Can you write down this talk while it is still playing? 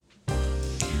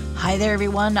Hi there,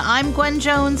 everyone. I'm Gwen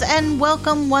Jones, and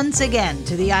welcome once again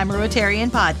to the I'm a Rotarian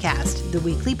podcast, the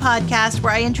weekly podcast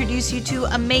where I introduce you to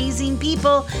amazing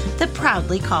people that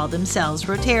proudly call themselves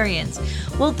Rotarians.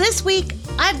 Well, this week,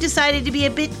 I've decided to be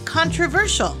a bit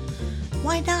controversial.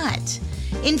 Why not?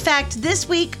 In fact, this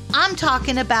week, I'm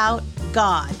talking about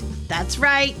God. That's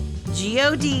right,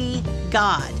 G-O-D,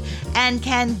 God. And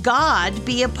can God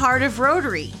be a part of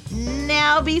Rotary?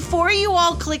 Now, before you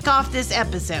all click off this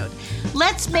episode,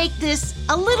 let's make this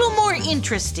a little more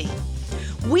interesting.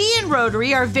 We in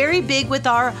Rotary are very big with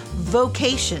our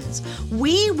vocations.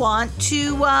 We want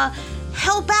to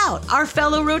help out our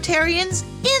fellow Rotarians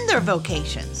in their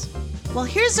vocations. Well,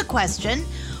 here's a question.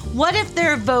 What if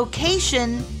their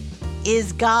vocation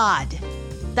is God?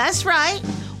 That's right.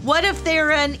 What if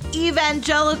they're an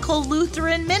evangelical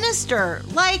Lutheran minister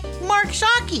like Mark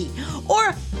Shockey?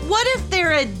 Or what if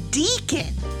they're a deacon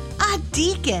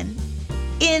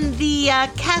in the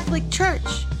Catholic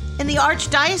Church in the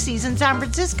Archdiocese in San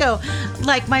Francisco,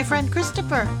 like my friend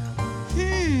Christopher?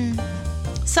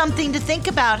 Something to think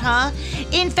about, huh?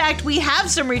 In fact, we have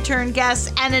some return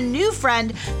guests and a new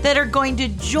friend that are going to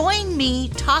join me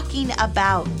talking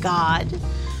about God,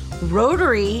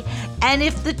 Rotary, and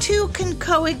if the two can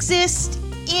coexist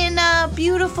in a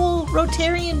beautiful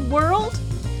Rotarian world.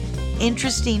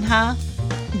 Interesting, huh?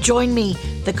 Join me.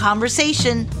 The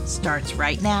conversation starts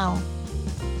right now.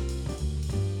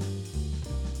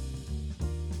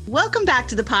 Welcome back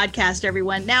to the podcast,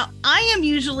 everyone. Now, I am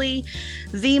usually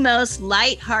the most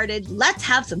lighthearted, let's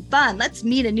have some fun, let's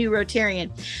meet a new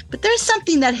Rotarian. But there's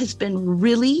something that has been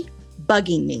really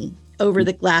bugging me over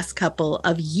the last couple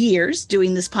of years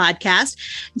doing this podcast.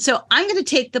 And so I'm going to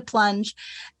take the plunge.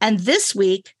 And this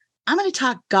week, I'm going to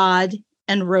talk God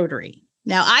and Rotary.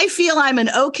 Now, I feel I'm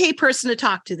an okay person to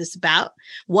talk to this about.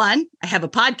 One, I have a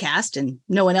podcast and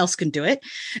no one else can do it.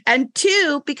 And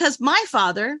two, because my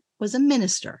father was a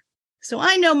minister. So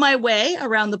I know my way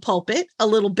around the pulpit a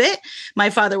little bit.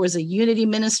 My father was a unity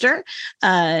minister,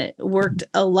 worked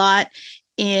a lot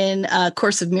in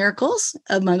Course of Miracles,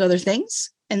 among other things.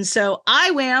 And so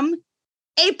I am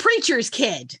a preacher's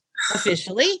kid,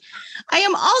 officially. I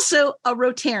am also a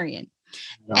Rotarian.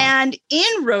 Wow. And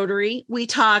in Rotary, we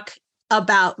talk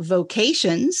about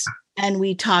vocations and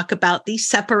we talk about the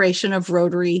separation of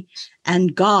Rotary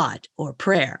and God or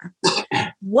prayer.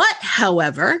 What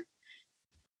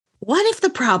if the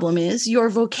problem is your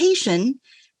vocation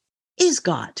is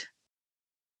God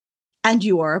and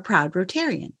you are a proud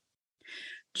Rotarian?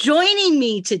 Joining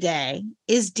me today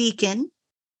is Deacon,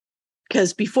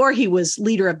 because before he was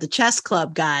leader of the chess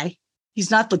club guy, he's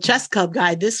not the chess club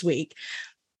guy this week.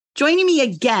 Joining me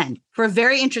again for a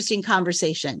very interesting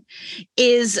conversation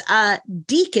is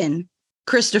Deacon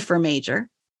Christopher Major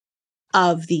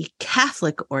of the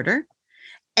Catholic Order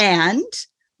and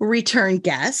return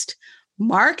guest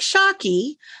Mark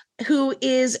Shockey, who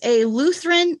is a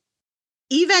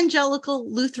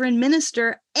evangelical Lutheran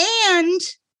minister and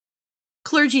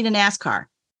clergy to NASCAR.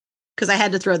 Because I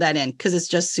had to throw that in because it's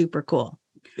just super cool.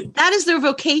 That is their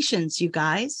vocations, you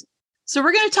guys. So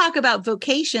we're going to talk about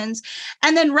vocations.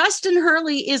 And then Rustin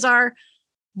Hurley is our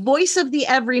voice of the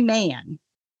every man.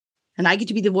 And I get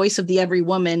to be the voice of the every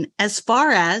woman as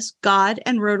far as God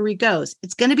and Rotary goes.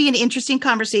 It's going to be an interesting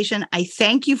conversation. I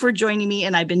thank you for joining me.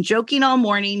 And I've been joking all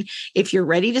morning. If you're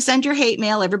ready to send your hate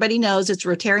mail, everybody knows it's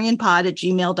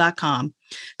rotarianpod@gmail.com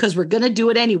because we're going to do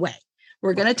it anyway.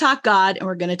 We're going to talk God and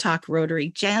we're going to talk Rotary.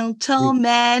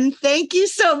 Gentlemen, thank you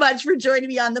so much for joining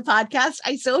me on the podcast.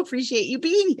 I so appreciate you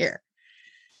being here.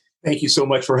 Thank you so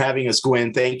much for having us,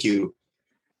 Gwen. Thank you.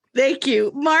 Thank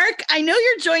you. Mark, I know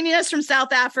you're joining us from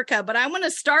South Africa, but I want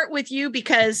to start with you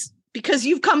because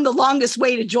you've come the longest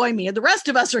way to join me. And the rest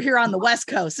of us are here on the West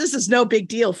Coast. This is no big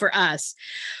deal for us.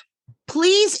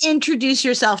 Please introduce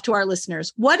yourself to our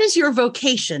listeners. What is your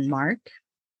vocation, Mark?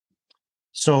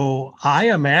 So I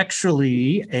am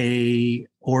actually a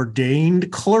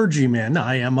ordained clergyman.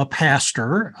 I am a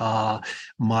pastor.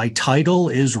 My title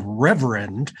is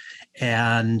Reverend,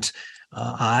 and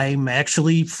I'm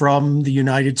actually from the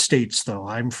United States, though.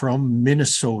 I'm from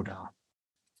Minnesota.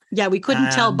 Yeah, we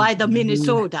couldn't tell by the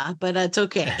Minnesota, but that's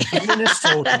okay.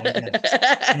 Minnesota,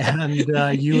 yes.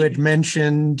 And you had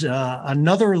mentioned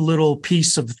another little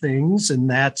piece of things, and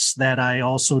that's that I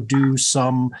also do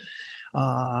some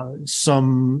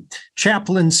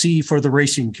chaplaincy for the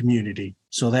racing community.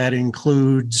 So that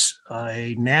includes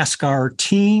a NASCAR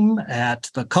team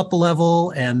at the cup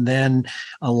level, and then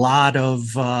a lot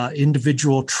of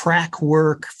individual track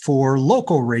work for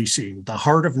local racing. The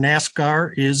heart of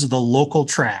NASCAR is the local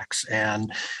tracks,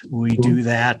 and we do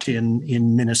that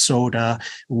in Minnesota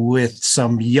with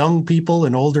some young people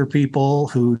and older people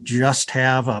who just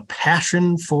have a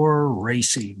passion for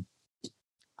racing.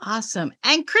 Awesome.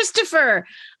 And Christopher,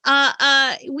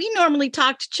 we normally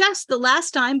talked just the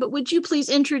last time, but would you please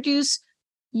introduce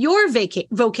your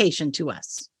vocation to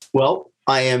us? Well,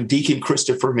 I am Deacon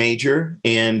Christopher Major,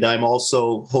 and I'm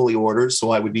also Holy Orders, so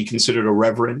I would be considered a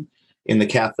Reverend in the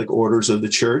Catholic Orders of the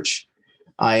Church.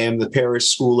 I am the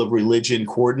Parish School of Religion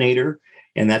Coordinator,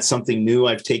 and that's something new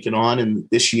I've taken on in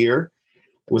this year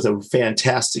with a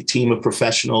fantastic team of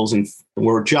professionals, and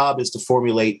our job is to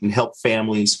formulate and help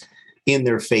families in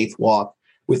their faith walk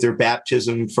with their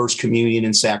baptism, First Communion,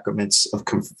 and sacraments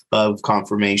of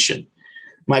confirmation.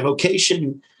 My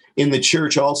vocation in the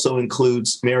church also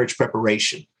includes marriage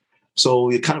preparation. So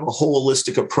kind of a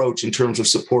holistic approach in terms of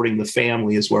supporting the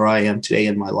family is where I am today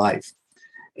in my life.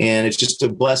 And it's just a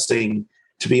blessing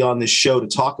to be on this show to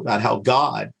talk about how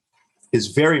God is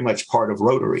very much part of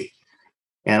Rotary.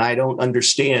 And I don't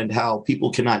understand how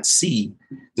people cannot see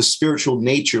the spiritual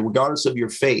nature, regardless of your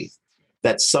faith,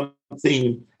 that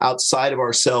something outside of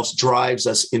ourselves drives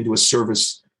us into a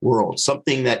service world,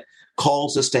 something that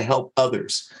calls us to help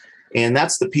others. And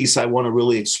that's the piece I want to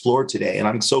really explore today. And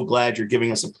I'm so glad you're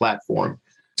giving us a platform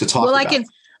to talk about.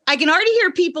 I can already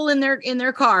hear people in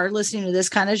their car listening to this,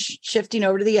 kind of shifting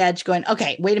over to the edge going,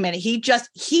 okay, wait a minute. He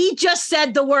just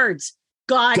said the words,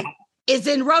 God is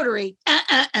in Rotary.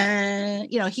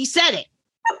 He said it.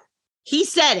 He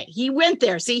said it. He went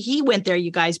there. See, he went there,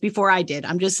 you guys, before I did.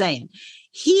 I'm just saying.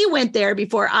 He went there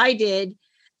before I did.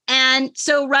 And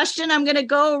so, Rushton, I'm going to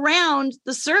go around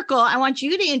the circle. I want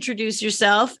you to introduce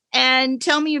yourself and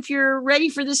tell me if you're ready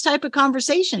for this type of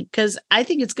conversation, because I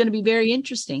think it's going to be very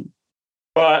interesting.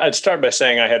 Well, I'd start by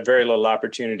saying I had very little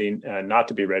opportunity not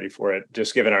to be ready for it,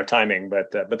 just given our timing.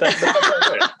 But that's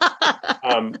okay.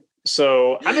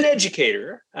 So I'm an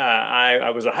educator. I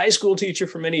was a high school teacher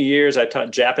for many years. I taught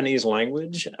Japanese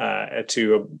language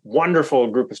to a wonderful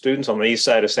group of students on the east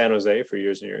side of San Jose for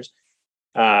years and years.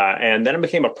 And then I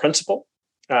became a principal.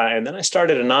 And then I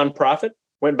started a nonprofit,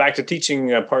 went back to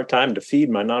teaching part-time to feed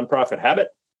my nonprofit habit.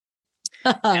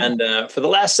 And for the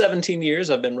last 17 years,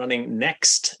 I've been running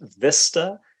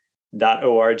nextvista.org,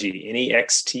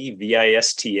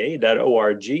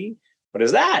 nextvista.org. What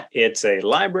is that? It's a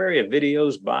library of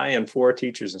videos by and for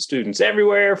teachers and students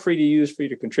everywhere, free to use, free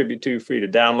to contribute to, free to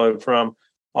download from,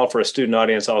 all for a student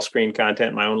audience, all screen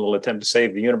content, my own little attempt to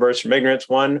save the universe from ignorance,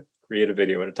 one creative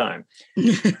video at a time.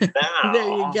 Now, there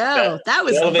you go. That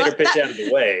was the elevator pitch out of the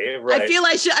way. Right. I feel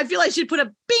I should put a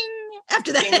bing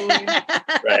after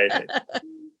that. Right.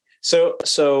 So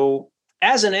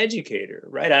as an educator,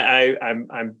 right,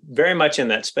 I'm very much in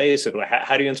that space of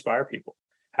how do you inspire people?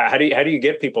 How do you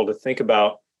get people to think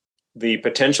about the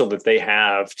potential that they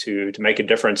have to make a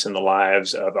difference in the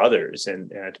lives of others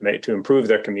and to improve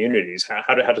their communities?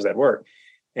 How does that work?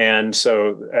 And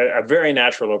so a very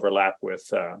natural overlap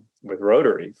with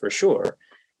Rotary for sure,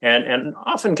 and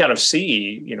often kind of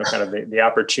see kind of the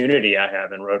opportunity I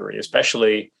have in Rotary,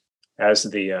 especially as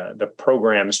the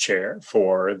programs chair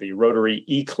for the Rotary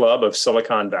E-Club of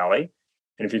Silicon Valley.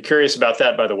 And if you're curious about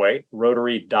that, by the way,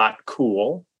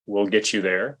 Rotary.cool will get you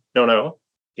there. No,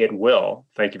 it will.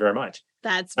 Thank you very much.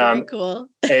 That's very cool.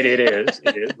 It is.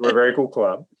 We're a very cool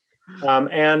club.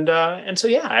 And so,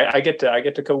 yeah, I get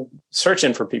to go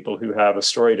searching for people who have a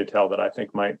story to tell that I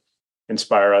think might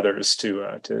inspire others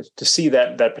to see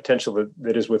that potential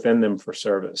that is within them for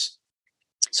service.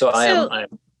 I'm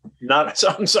not. So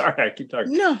I'm sorry, I keep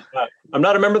talking. No, I'm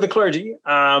not a member of the clergy.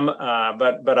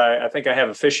 But I think I have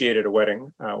officiated a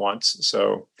wedding once,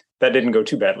 so that didn't go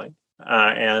too badly.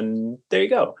 And there you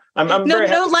go. I'm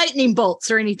no lightning bolts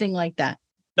or anything like that.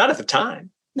 Not at the time.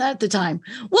 Not at the time.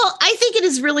 Well, I think it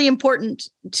is really important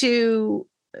to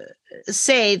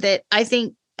say that I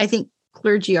think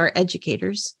clergy are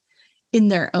educators in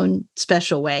their own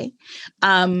special way.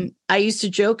 I used to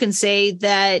joke and say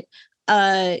that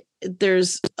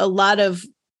there's a lot of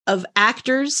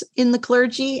actors in the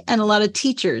clergy and a lot of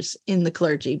teachers in the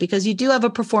clergy, because you do have a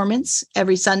performance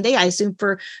every Sunday. I assume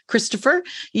for Christopher,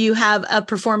 you have a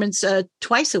performance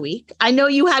twice a week. I know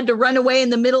you had to run away in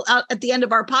the middle at the end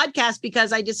of our podcast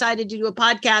because I decided to do a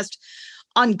podcast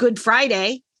on Good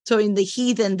Friday. So in the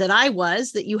heathen that I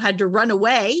was, that you had to run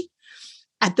away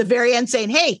at the very end saying,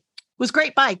 hey, it was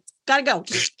great. Bye. Gotta go.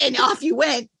 And off you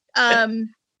went.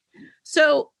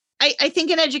 So I think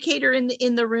an educator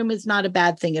in the room is not a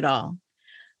bad thing at all.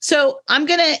 So I'm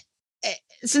going to,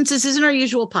 since this isn't our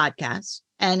usual podcast,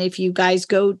 and if you guys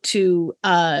go to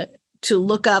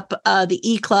look up the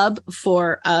E-Club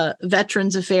for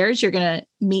Veterans Affairs, you're going to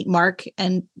meet Mark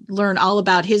and learn all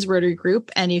about his Rotary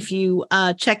group. And if you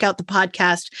check out the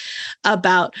podcast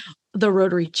about the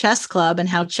Rotary Chess Club and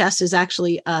how chess is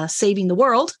actually saving the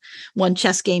world, one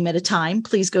chess game at a time,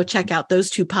 please go check out those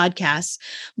two podcasts.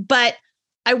 But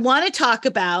I want to talk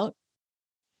about,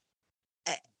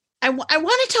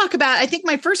 I think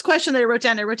my first question that I wrote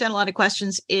down a lot of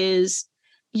questions, is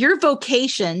your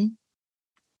vocation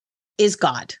is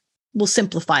God. We'll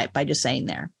simplify it by just saying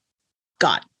there,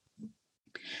 God.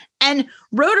 And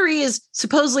Rotary is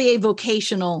supposedly a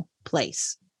vocational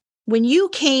place. When you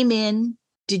came in,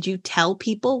 did you tell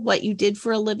people what you did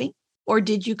for a living? Or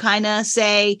did you kind of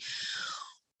say,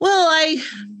 well,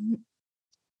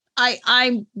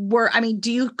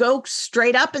 do you go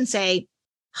straight up and say,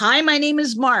 hi, my name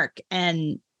is Mark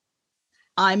and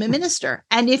I'm a minister?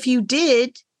 And if you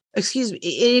did,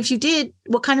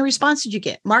 what kind of response did you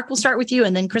get? Mark, we'll start with you,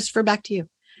 and then Christopher, back to you.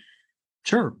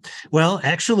 Sure. Well,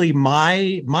 actually,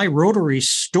 my Rotary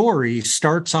story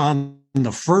starts on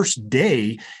the first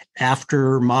day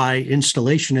after my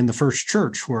installation in the first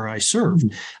church where I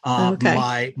served.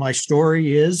 Okay. My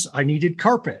story is I needed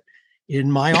carpet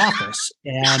in my office,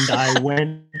 and I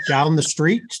went down the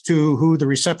street to who the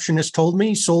receptionist told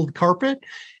me sold carpet,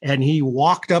 and he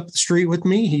walked up the street with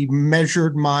me. He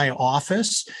measured my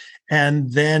office,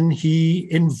 and then he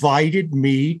invited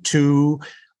me to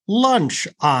lunch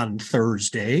on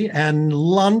Thursday. And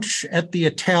lunch at the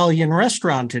Italian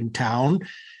restaurant in town,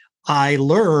 I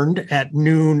learned at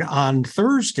noon on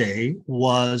Thursday,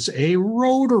 was a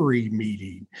Rotary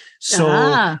meeting.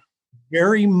 So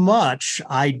very much,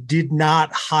 I did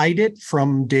not hide it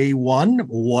from day one,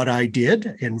 what I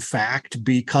did. In fact,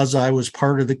 because I was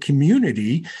part of the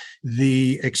community,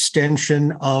 the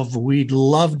extension of "we'd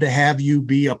love to have you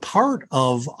be a part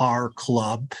of our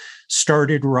club"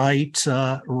 started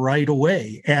right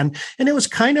away. And it was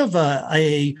kind of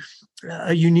a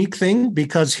unique thing,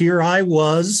 because here I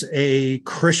was, a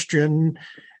Christian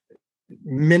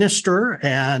minister,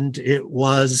 and it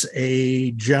was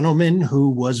a gentleman who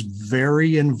was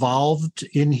very involved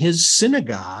in his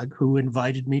synagogue who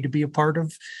invited me to be a part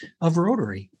of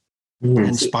Rotary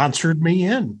and sponsored me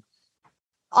in.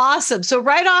 Awesome. So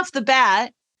right off the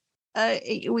bat,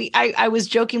 I was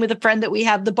joking with a friend that we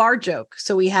have the bar joke.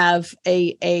 So we have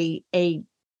we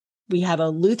have a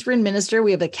Lutheran minister,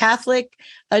 we have a Catholic,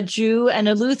 a Jew, and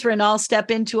a Lutheran all step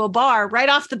into a bar right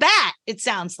off the bat, it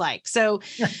sounds like. So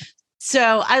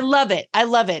I love it. I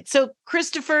love it. So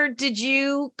Christopher, did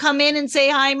you come in and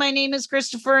say, hi, my name is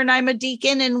Christopher and I'm a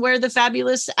deacon and wear the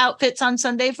fabulous outfits on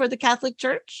Sunday for the Catholic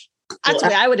Church? That's the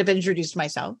way I would have introduced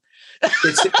myself.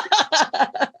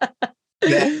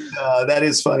 That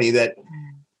is funny. That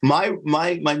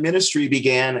my ministry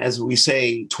began, as we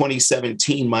say,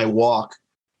 2017, my walk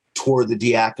toward the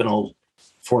diaconal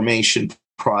formation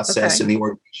process, and the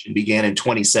ordination began in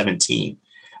 2017.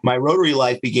 My Rotary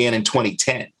life began in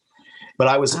 2010. But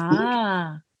I was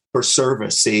for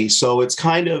service, see? So it's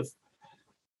that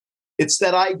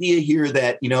idea here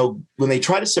that, when they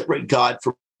try to separate God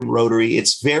from Rotary,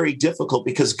 it's very difficult,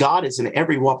 because God is in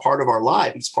every part of our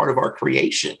life. He's part of our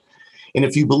creation. And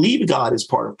if you believe God is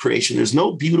part of creation, there's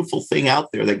no beautiful thing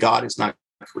out there that God has not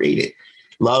created.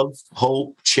 Love,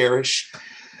 hope, cherish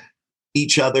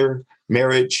each other,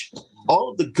 marriage, all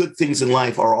of the good things in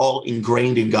life are all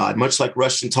ingrained in God, much like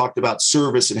Rushton talked about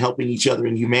service and helping each other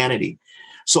in humanity.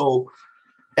 So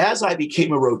as I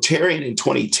became a Rotarian in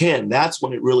 2010, that's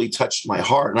when it really touched my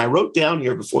heart. And I wrote down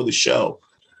here before the show,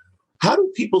 how do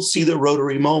people see the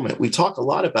Rotary moment? We talk a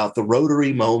lot about the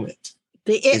Rotary moment.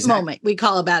 The moment, we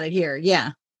call about it here.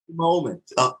 Yeah. Moment.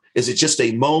 Is it just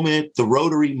a moment? The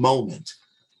Rotary moment.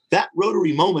 That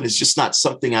Rotary moment is just not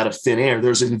something out of thin air.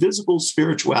 There's invisible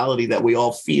spirituality that we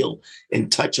all feel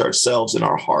and touch ourselves in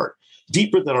our heart,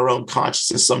 deeper than our own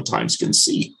consciousness sometimes can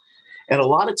see. And a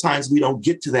lot of times we don't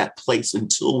get to that place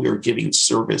until we're giving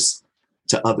service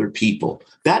to other people.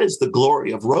 That is the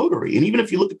glory of Rotary. And even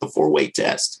if you look at the 4-way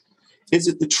test, is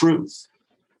it the truth?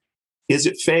 Is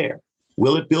it fair?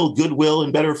 Will it build goodwill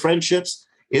and better friendships?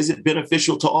 Is it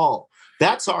beneficial to all?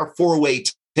 That's our 4-way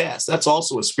test. That's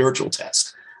also a spiritual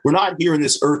test. We're not here in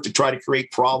this earth to try to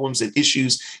create problems and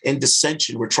issues and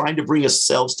dissension. We're trying to bring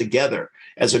ourselves together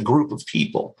as a group of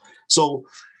people. So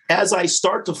as I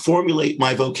start to formulate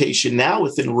my vocation now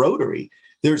within Rotary,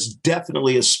 there's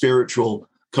definitely a spiritual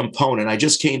component. I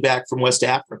just came back from West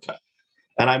Africa,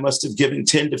 and I must have given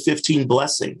 10 to 15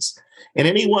 blessings. And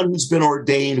anyone who's been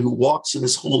ordained, who walks in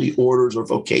this holy orders or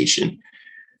vocation,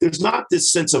 there's not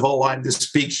this sense of, oh, I'm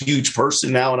this big, huge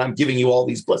person now, and I'm giving you all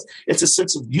these blessings. It's a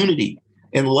sense of unity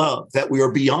and love that we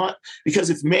are beyond. Because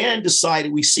if man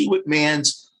decided, we see what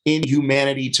man's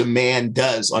inhumanity to man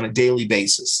does on a daily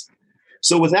basis.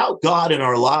 So without God in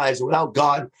our lives, without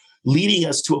God leading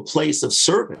us to a place of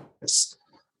service,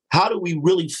 how do we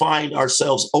really find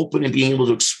ourselves open and being able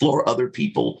to explore other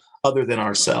people other than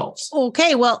ourselves?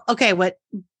 Okay,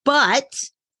 but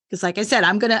because like I said,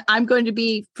 I'm going to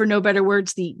be, for no better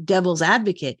words, the devil's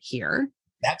advocate here.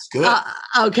 That's good.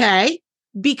 Okay,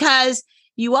 because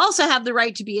you also have the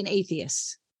right to be an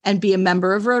atheist and be a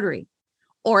member of Rotary,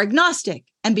 or agnostic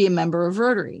and be a member of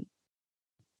Rotary.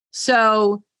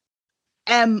 So,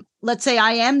 let's say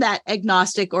I am that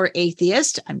agnostic or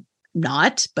atheist. I'm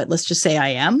not, but let's just say I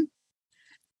am.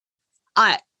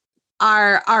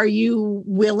 Are you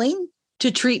willing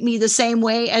to treat me the same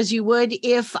way as you would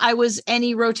if I was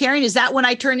any Rotarian? Is that when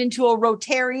I turn into a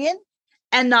Rotarian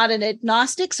and not an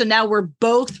agnostic? So now we're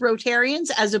both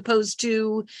Rotarians as opposed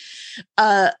to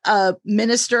a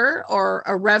minister or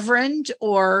a reverend,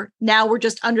 or now we're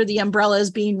just under the umbrella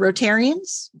as being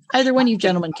Rotarians? Either one of you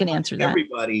gentlemen can answer that.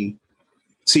 Everybody.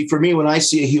 See, for me, when I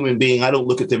see a human being, I don't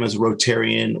look at them as a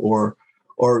Rotarian or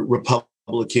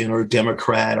Republican or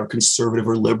Democrat or conservative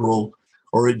or liberal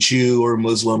or a Jew or a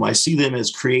Muslim. I see them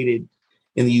as created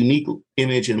in the unique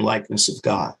image and likeness of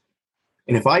God.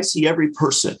 And if I see every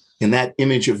person in that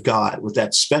image of God with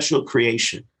that special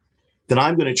creation, then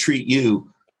I'm going to treat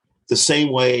you the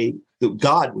same way that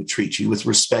God would treat you, with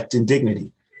respect and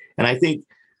dignity. And I think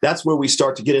that's where we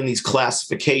start to get in these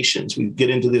classifications. We get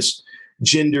into this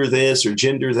gender this or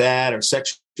gender that, or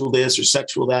sexual this or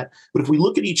sexual that. But if we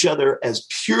look at each other as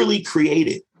purely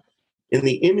created in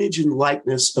the image and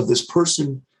likeness of this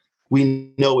person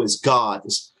we know as God,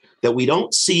 that we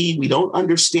don't see, we don't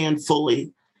understand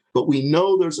fully, but we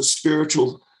know there's a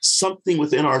spiritual something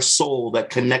within our soul that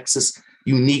connects us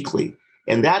uniquely.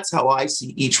 And that's how I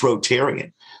see each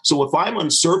Rotarian. So if I'm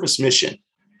on service mission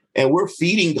and we're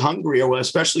feeding hungry, or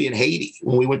especially in Haiti,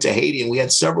 when we went to Haiti and we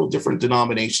had several different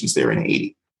denominations there in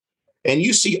Haiti, and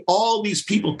you see all these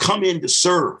people come in to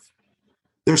serve,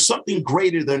 there's something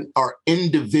greater than our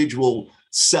individual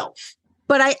self.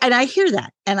 But I hear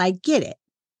that and I get it.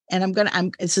 And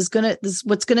what's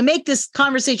going to make this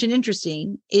conversation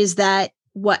interesting is that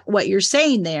what you're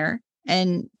saying there,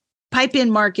 and pipe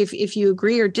in, Mark, if you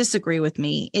agree or disagree with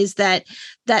me, is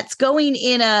that's going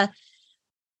in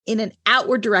an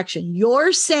outward direction.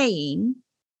 You're saying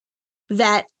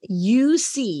that you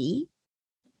see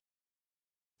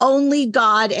only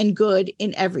God and good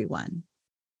in everyone.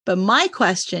 But my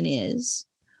question is,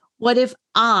 what if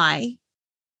I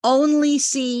only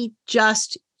see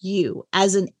just you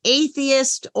as an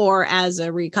atheist, or as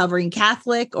a recovering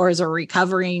Catholic, or as a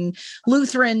recovering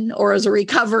Lutheran, or as a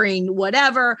recovering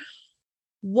whatever?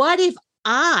 What if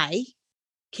I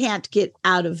can't get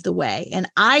out of the way and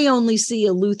I only see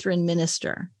a Lutheran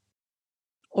minister,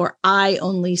 or I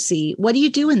only see, what do you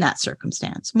do in that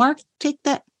circumstance? Mark, take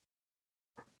that.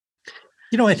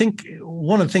 I think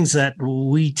one of the things that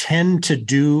we tend to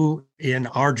do in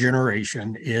our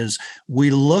generation is we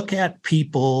look at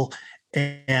people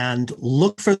and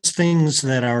look for things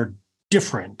that are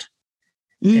different.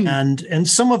 And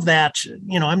some of that,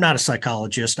 I'm not a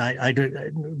psychologist,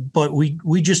 but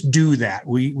we just do that.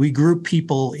 We group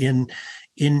people in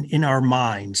our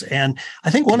minds. And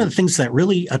I think one of the things that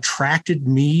really attracted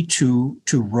me to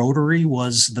Rotary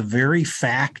was the very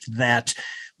fact that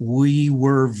we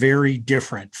were very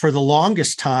different. For the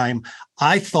longest time,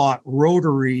 I thought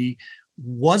Rotary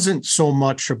wasn't so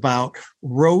much about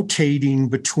rotating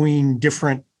between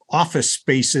different office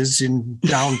spaces in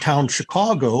downtown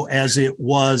Chicago as it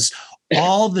was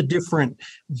all the different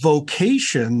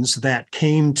vocations that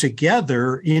came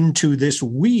together into this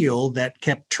wheel that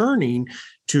kept turning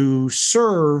to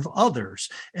serve others.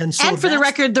 And so, and for the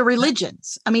record, the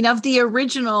religions, of the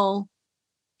original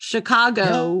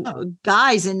Chicago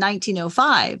guys in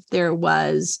 1905, there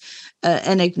was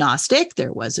an agnostic,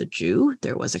 there was a Jew,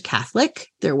 there was a Catholic,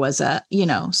 there was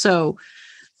so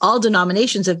all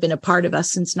denominations have been a part of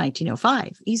us since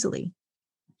 1905, easily.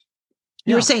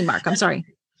 You were saying, Mark, I'm sorry.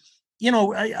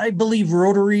 I believe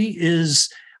Rotary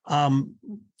is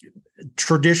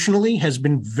traditionally has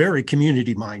been very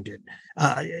community minded.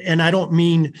 And I don't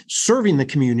mean serving the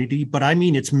community, but I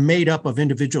mean it's made up of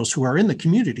individuals who are in the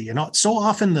community. And so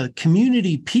often the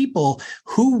community people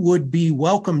who would be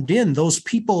welcomed in, those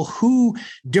people who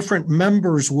different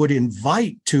members would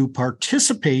invite to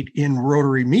participate in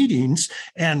Rotary meetings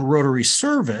and Rotary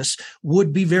service,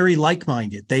 would be very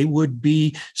like-minded. They would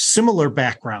be similar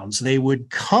backgrounds. They would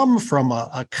come from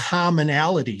a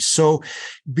commonality. So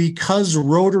because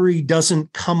Rotary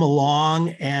doesn't come along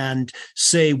and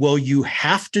say, well, you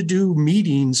have to do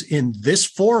meetings in this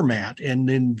format and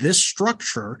in this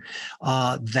structure,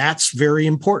 that's very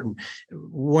important.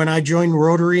 When I joined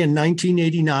Rotary in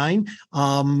 1989,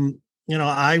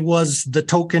 I was the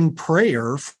token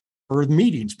prayer for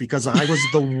meetings because I was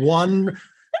the one.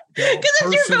 Because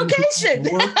it's your vocation.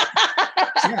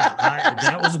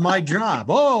 That was my job.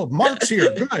 Oh, Mark's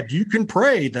here. Good. You can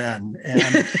pray then. And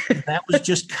that was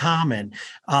just common.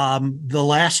 The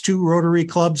last two Rotary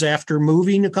clubs, after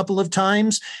moving a couple of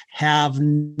times, have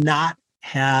not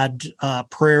had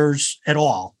prayers at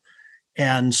all.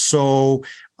 And so,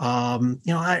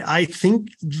 I think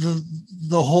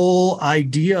the whole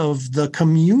idea of the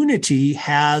community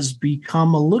has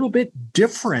become a little bit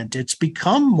different. It's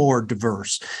become more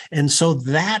diverse. And so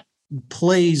that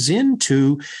plays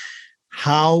into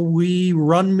how we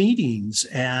run meetings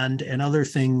and other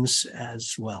things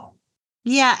as well.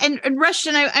 Yeah. And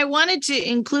Rushton, I wanted to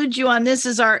include you on this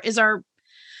as our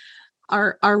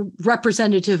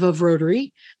representative of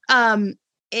Rotary.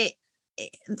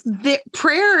 The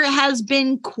prayer has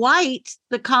been quite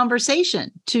the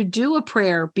conversation, to do a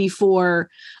prayer before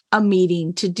a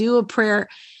meeting, to do a prayer.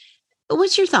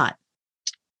 What's your thought?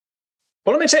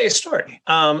 Well, let me tell you a story.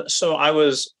 So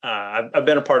I've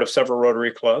been a part of several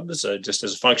Rotary clubs, just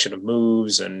as a function of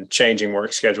moves and changing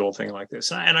work schedule, thing like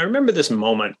this. And I remember this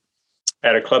moment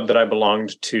at a club that I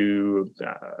belonged to.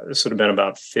 This would have been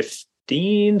about 16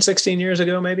 years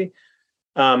ago, maybe.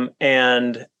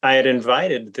 And I had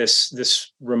invited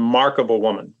this remarkable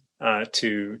woman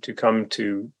to come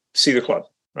to see the club.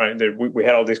 Right, we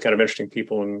had all these kind of interesting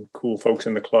people and cool folks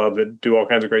in the club that do all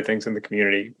kinds of great things in the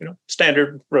community.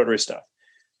 Standard Rotary stuff.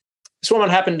 This woman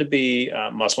happened to be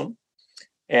Muslim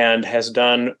and has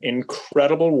done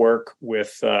incredible work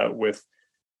with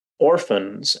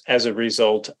orphans as a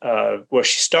result of. Well,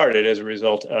 she started as a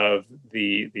result of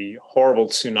the horrible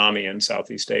tsunami in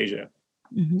Southeast Asia.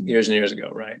 Mm-hmm. Years and years ago,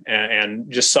 right?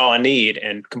 And just saw a need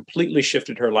and completely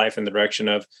shifted her life in the direction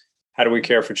of how do we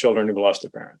care for children who've lost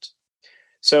their parents.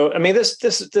 So, I mean, this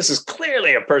is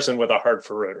clearly a person with a heart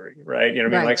for Rotary, right?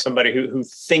 Right. Like somebody who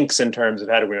thinks in terms of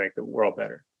how do we make the world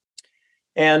better.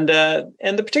 And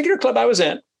the particular club I was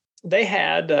in, they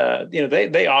had,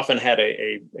 they often had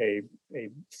a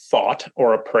thought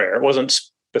or a prayer. It wasn't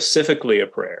specifically a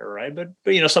prayer, right? But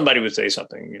somebody would say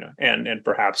something, and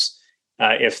perhaps.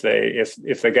 If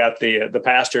they got the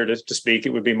pastor to speak,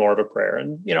 it would be more of a prayer,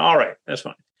 and all right, that's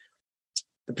fine.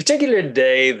 The particular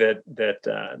day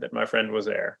that my friend was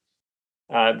there,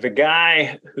 the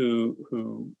guy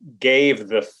who gave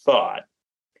the thought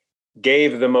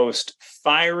gave the most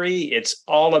fiery, it's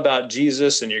all about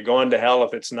Jesus and you're going to hell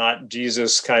if it's not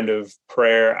Jesus kind of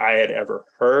prayer I had ever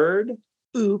heard.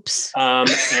 Oops.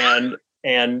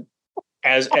 And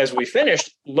as we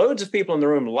finished, loads of people in the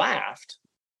room laughed.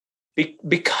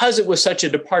 Because it was such a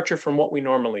departure from what we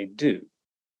normally do,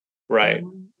 right?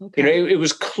 Okay. It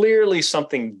was clearly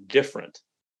something different,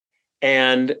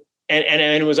 and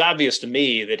it was obvious to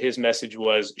me that his message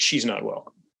was she's not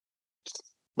welcome,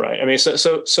 right? I mean,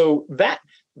 so that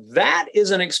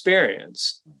is an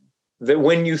experience that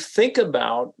when you think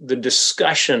about the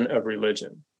discussion of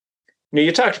religion,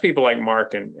 you talk to people like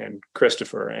Mark and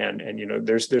Christopher, and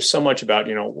there's so much about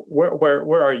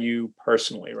where are you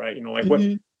personally, right?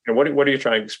 Mm-hmm. What are you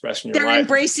trying to express in your life? They're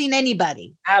embracing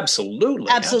anybody. Absolutely.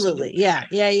 Yeah.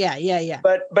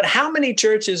 But how many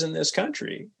churches in this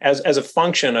country, as a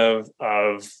function of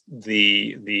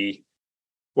the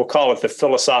we'll call it the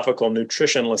philosophical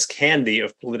nutritionless candy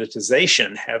of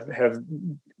politicization, have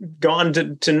gone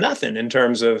to nothing in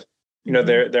terms of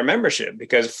their membership?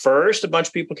 Because first a bunch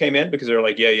of people came in because they were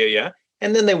like yeah,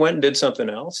 and then they went and did something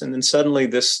else, and then suddenly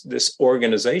this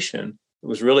organization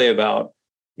was really about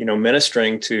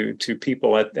ministering to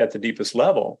people at the deepest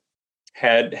level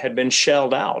had been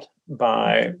shelled out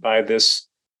by this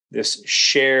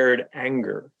shared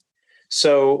anger.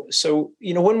 So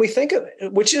when we think of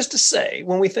it, which is to say,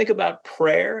 when we think about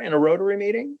prayer in a Rotary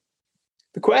meeting,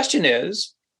 the question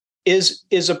is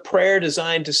a prayer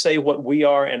designed to say what we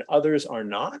are and others are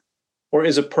not, or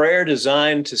is a prayer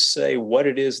designed to say what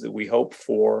it is that we hope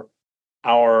for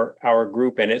our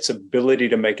group and its ability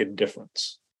to make a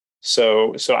difference?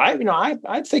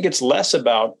 I think it's less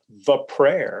about the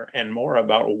prayer and more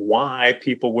about why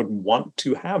people would want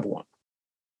to have one.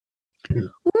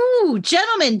 Ooh,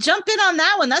 gentlemen, jump in on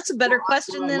that one. That's a better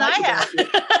question than I have.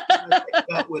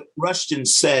 What Rushton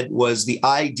said was the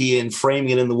idea, and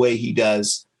framing it in the way he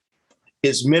does,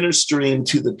 is ministering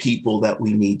to the people that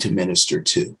we need to minister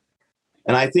to.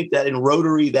 And I think that in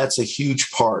Rotary, that's a huge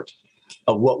part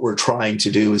of what we're trying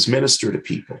to do, is minister to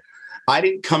people. I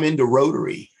didn't come into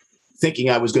Rotary thinking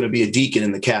I was going to be a deacon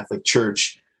in the Catholic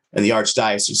Church and the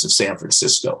Archdiocese of San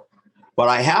Francisco. But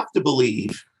I have to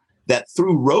believe that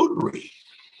through Rotary,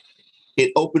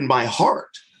 it opened my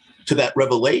heart to that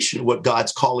revelation of what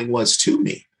God's calling was to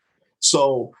me.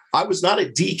 So I was not a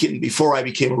deacon before I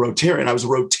became a Rotarian. I was a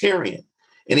Rotarian.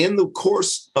 And in the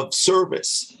course of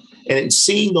service and in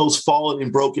seeing those fallen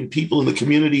and broken people in the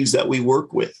communities that we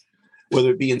work with, whether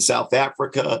it be in South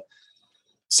Africa,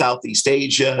 Southeast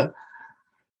Asia,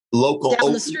 local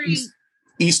down the street.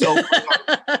 East Oakland,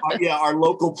 our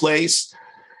local place,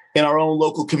 in our own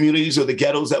local communities or the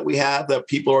ghettos that we have that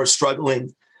people are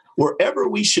struggling, wherever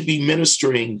we should be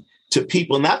ministering to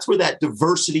people. And that's where that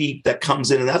diversity that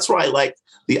comes in. And that's where I like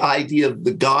the idea of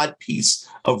the God piece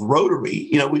of Rotary.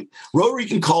 Rotary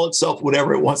can call itself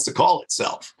whatever it wants to call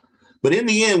itself. But in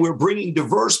the end, we're bringing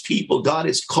diverse people. God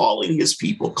is calling his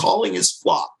people, calling his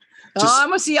flock. I'm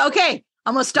going to see. Okay.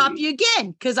 I'm going to stop you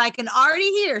again, because I can already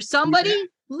hear somebody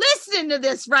listening to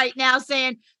this right now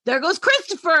saying, there goes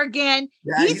Christopher again.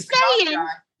 Yeah, he's saying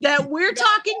that we're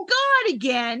talking God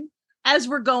again as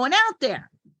we're going out there.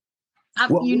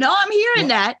 I'm hearing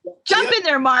that. Jump in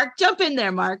there, Mark. Go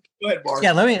ahead, Mark.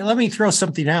 Yeah, let me throw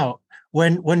something out.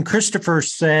 When Christopher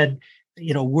said,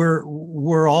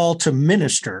 we're all to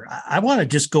minister, I want to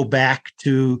just go back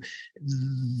to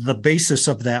the basis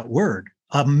of that word.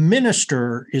 A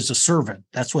minister is a servant.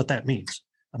 That's what that means.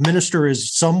 A minister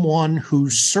is someone who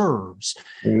serves.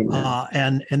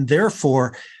 And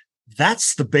therefore,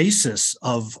 that's the basis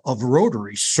of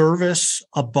Rotary, service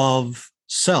above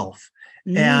self.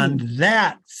 And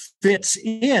that fits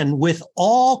in with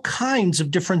all kinds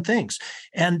of different things.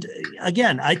 And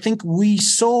again, I think we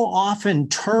so often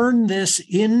turn this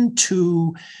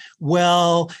into,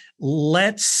 well,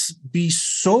 let's be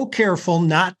so careful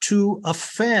not to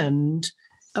offend.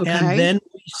 Okay. And then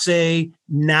we say,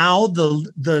 now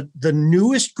the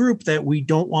newest group that we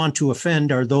don't want to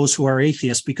offend are those who are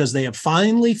atheists, because they have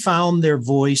finally found their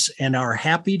voice and are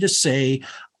happy to say,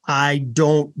 I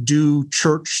don't do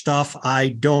church stuff. I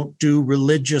don't do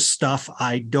religious stuff.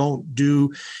 I don't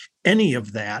do any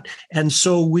of that. And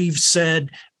so we've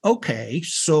said, okay,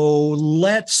 so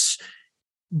let's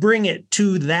bring it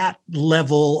to that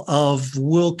level of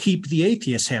we'll keep the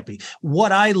atheists happy.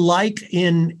 What I like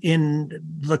in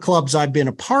the clubs I've been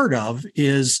a part of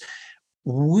is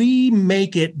we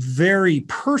make it very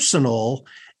personal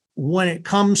when it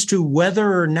comes to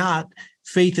whether or not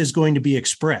faith is going to be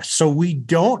expressed. So we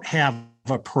don't have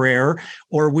a prayer,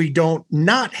 or we don't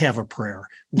not have a prayer.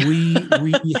 We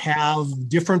have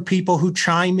different people who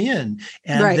chime in,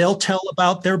 and they'll tell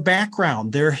about their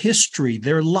background, their history,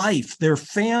 their life, their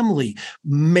family,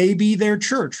 maybe their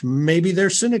church, maybe their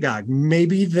synagogue,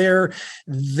 maybe their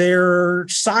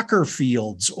soccer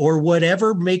fields, or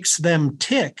whatever makes them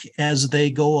tick as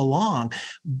they go along.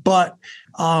 But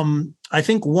I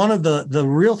think one of the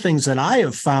real things that I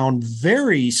have found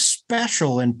very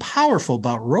special and powerful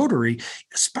about Rotary,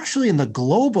 especially in the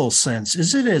global sense,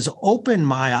 is it has opened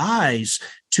my eyes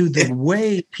to the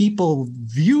way people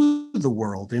view the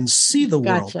world and see the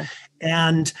world.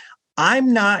 And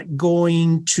I'm not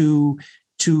going to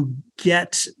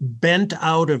get bent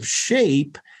out of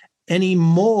shape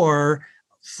anymore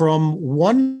from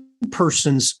one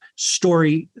person's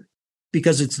story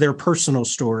because it's their personal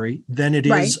story than it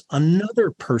is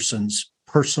another person's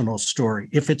personal story.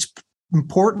 If it's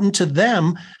important to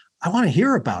them, I want to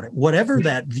hear about it, whatever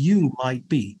that view might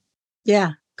be.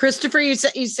 Yeah. Christopher, you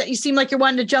seem like you're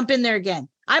wanting to jump in there again.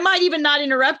 I might even not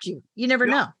interrupt you. You never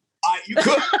know. You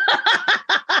could.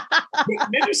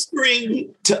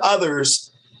 Ministering to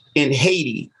others in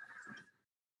Haiti.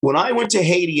 When I went to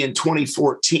Haiti in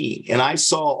 2014 and I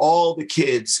saw all the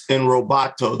kids in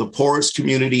Robato, the poorest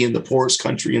community in the poorest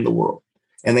country in the world,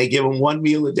 and they give them one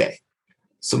meal a day,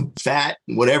 some fat,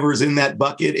 whatever's in that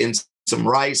bucket, and some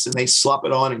rice, and they slop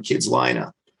it on and kids line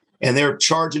up. And they're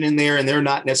charging in there, and they're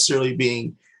not necessarily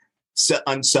being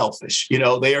unselfish.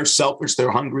 They are selfish.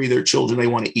 They're hungry. They're children. They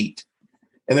want to eat.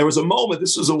 And there was a moment,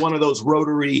 this was one of those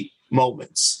Rotary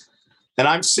moments. And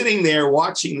I'm sitting there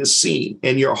watching the scene,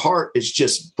 and your heart is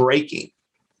just breaking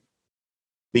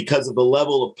because of the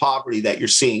level of poverty that you're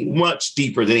seeing, much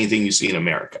deeper than anything you see in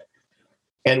America.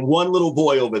 And one little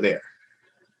boy over there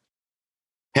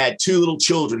had two little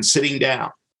children sitting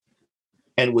down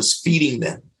and was feeding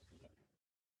them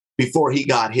before he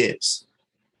got his.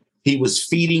 He was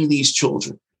feeding these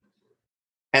children.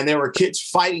 And there were kids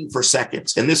fighting for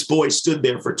seconds. And this boy stood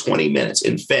there for 20 minutes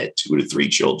and fed 2 to 3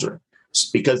 children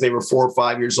because they were 4 or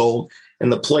 5 years old.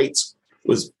 And the plates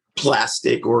was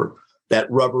plastic or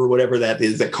that rubber, whatever that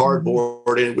is, that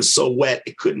cardboard. And it was so wet,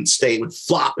 it couldn't stay. It would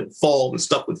flop and fall and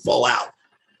stuff would fall out.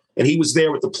 And he was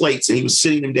there with the plates and he was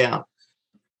sitting them down.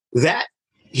 That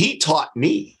he taught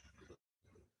me.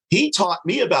 He taught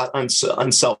me about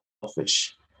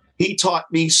unselfish. He taught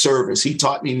me service. He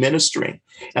taught me ministering.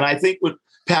 And I think what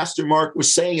Pastor Mark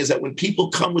was saying is that when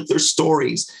people come with their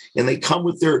stories and they come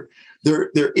with their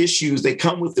issues, they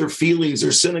come with their feelings,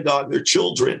 their synagogue, their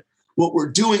children, what we're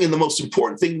doing and the most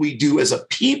important thing we do as a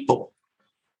people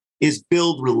is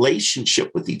build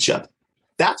relationship with each other.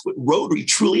 That's what Rotary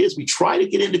truly is. We try to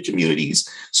get into communities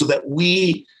so that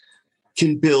we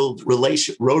can build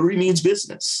relationship. Rotary means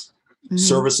business,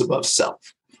 service above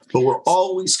self. But we're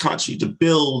always constantly to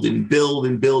build and build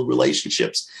and build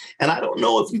relationships. And I don't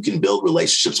know if you can build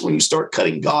relationships when you start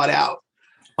cutting God out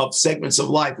of segments of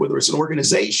life, whether it's an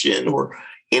organization or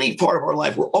any part of our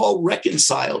life. We're all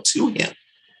reconciled to him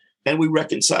and we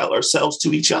reconcile ourselves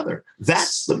to each other.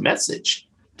 That's the message.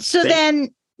 So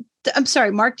then, I'm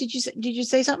sorry, Mark, did you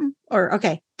say something? Or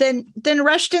okay, then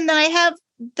Rushton, then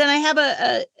I have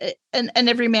an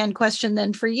everyman question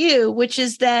then for you, which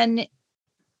is then,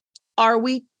 are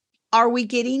we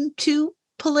getting too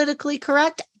politically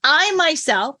correct? I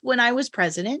myself, when I was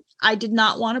president, I did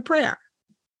not want a prayer.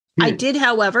 I did,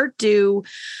 however, do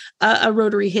a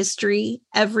Rotary history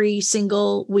every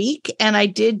single week. And I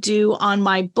did do on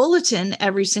my bulletin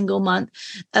every single month,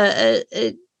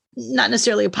 not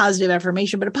necessarily a positive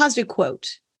affirmation, but a positive quote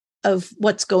of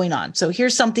what's going on. So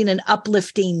here's something, an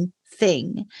uplifting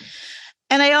thing.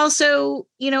 And I also,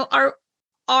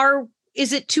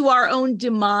 is it to our own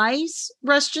demise,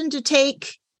 Rushton, to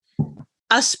take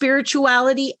a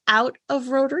spirituality out of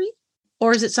Rotary?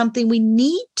 Or is it something we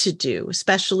need to do,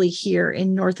 especially here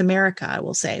in North America, I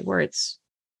will say, where it's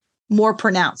more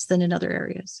pronounced than in other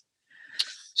areas?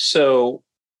 So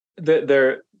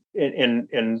there,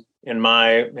 in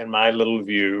my little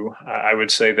view, I would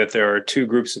say that there are two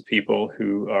groups of people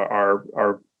who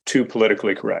are too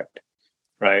politically correct,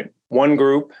 right? One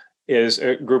group is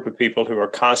a group of people who are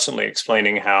constantly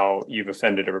explaining how you've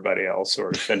offended everybody else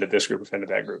or offended this group, offended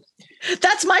that group.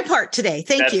 That's my part today.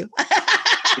 Thank you.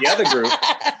 The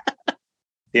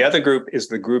other group is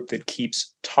the group that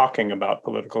keeps talking about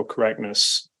political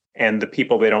correctness and the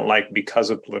people they don't like because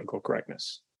of political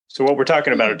correctness. So what we're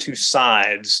talking about are two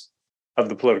sides of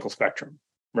the political spectrum,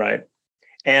 right?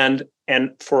 And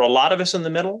for a lot of us in the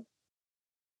middle,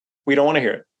 we don't want to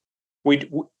hear it. We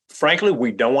frankly,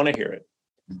 we don't want to hear it.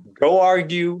 Go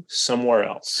argue somewhere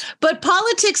else. But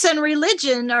politics and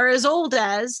religion are as old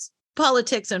as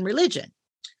politics and religion.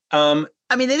 I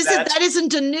mean, that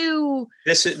isn't a new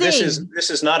thing. This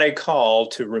is not a call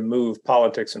to remove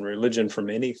politics and religion from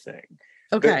anything.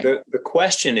 Okay. The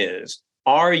question is,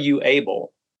 are you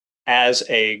able, as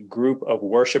a group of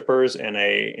worshipers in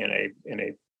a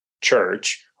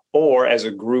church, or as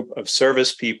a group of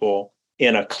service people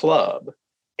in a club,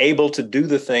 able to do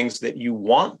the things that you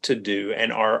want to do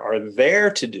and are there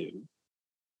to do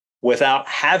without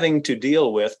having to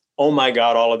deal with, oh my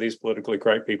God, all of these politically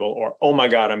correct people, or oh my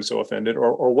God, I'm so offended,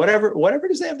 or whatever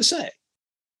it is they have to say,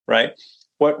 right?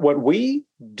 What we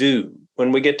do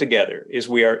when we get together is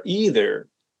we are either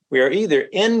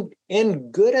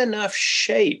in good enough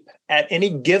shape at any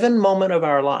given moment of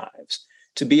our lives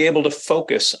to be able to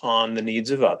focus on the needs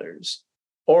of others,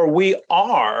 or we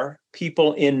are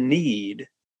people in need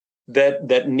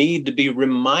that need to be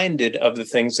reminded of the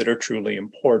things that are truly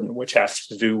important, which has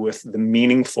to do with the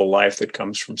meaningful life that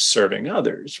comes from serving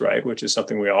others, right? Which is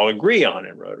something we all agree on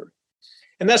in Rotary.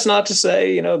 And that's not to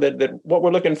say, that what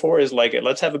we're looking for is like,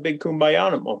 let's have a big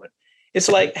kumbaya moment. It's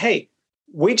like, hey,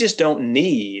 we just don't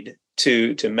need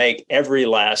to make every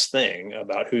last thing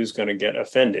about who's going to get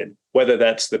offended, whether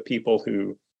that's the people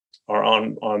who are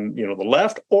on the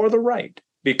left or the right,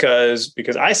 because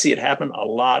I see it happen a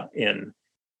lot in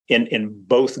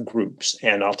both groups.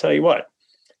 And I'll tell you what,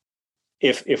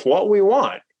 if what we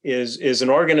want is an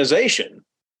organization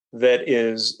that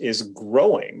is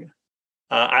growing,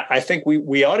 I think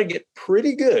we ought to get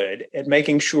pretty good at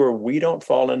making sure we don't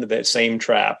fall into that same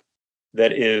trap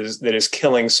that is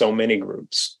killing so many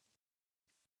groups.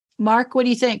 Mark, what do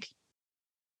you think?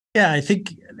 Yeah, I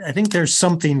think there's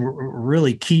something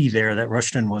really key there that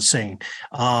Rushton was saying.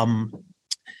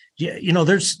 Yeah,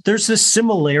 there's this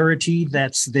similarity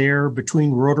that's there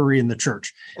between Rotary and the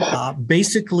church.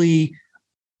 Basically,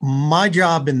 my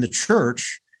job in the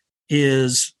church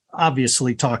is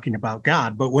obviously talking about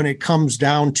God, but when it comes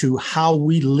down to how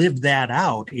we live that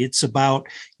out, it's about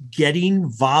getting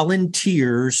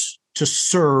volunteers to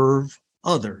serve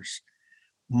others.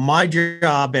 My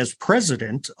job as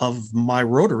president of my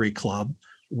Rotary Club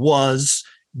was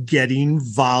getting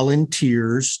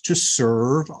volunteers to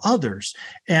serve others.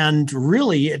 And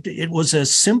really, it was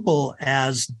as simple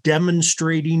as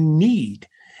demonstrating need.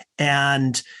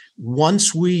 And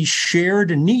once we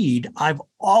shared a need, I've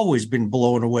always been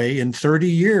blown away in 30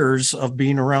 years of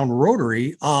being around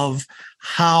Rotary of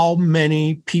how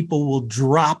many people will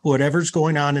drop whatever's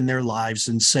going on in their lives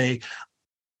and say,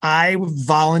 I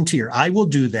volunteer. I will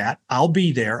do that. I'll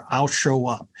be there. I'll show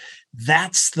up.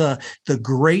 That's the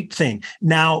great thing.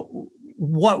 Now,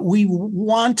 what we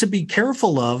want to be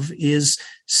careful of is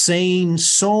saying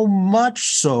so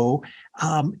much so,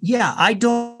 I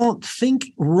don't think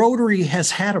Rotary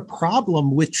has had a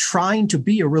problem with trying to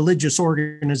be a religious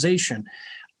organization.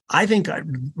 I think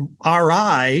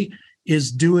RI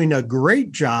is doing a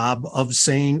great job of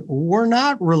saying we're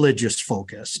not religious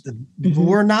focused. Mm-hmm.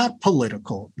 We're not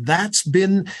political. That's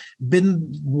been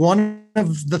one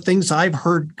of the things I've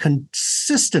heard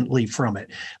consistently from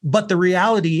it. But the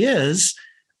reality is,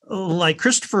 like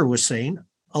Christopher was saying,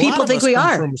 people think we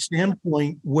are from a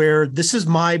standpoint where this is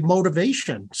my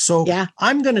motivation. So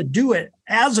I'm going to do it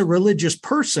as a religious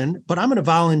person, but I'm going to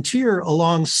volunteer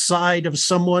alongside of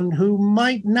someone who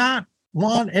might not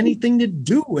want anything to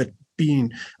do with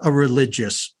being a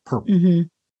religious person.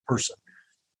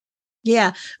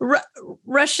 Yeah.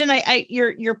 Russian,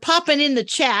 you're popping in the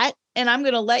chat and I'm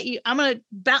going to let you, I'm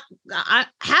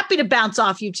happy to bounce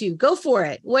off you too. Go for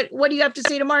it. What do you have to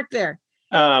say to Mark there?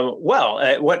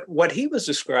 What he was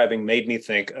describing made me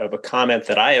think of a comment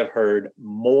that I have heard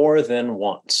more than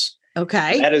once.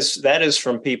 Okay. And that is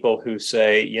from people who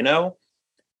say,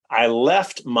 I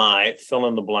left my fill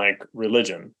in the blank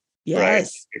religion, right?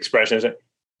 Expressions,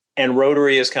 and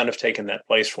Rotary has kind of taken that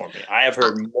place for me. I have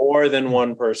heard more than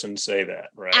one person say that,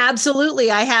 right?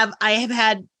 Absolutely. I have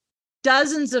had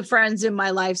dozens of friends in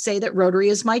my life say that Rotary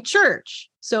is my church.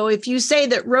 So if you say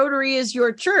that Rotary is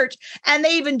your church, and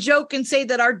they even joke and say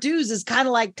that our dues is kind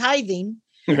of like tithing.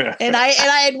 and I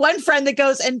had one friend that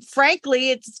goes, and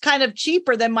frankly, it's kind of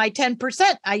cheaper than my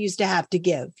 10% I used to have to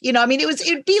give.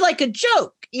 It'd be like a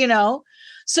joke,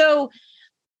 So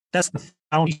that's the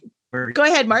foundation. Go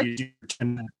ahead, Mark.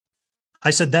 I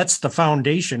said that's the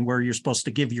foundation where you're supposed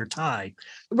to give your tithe.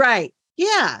 Right.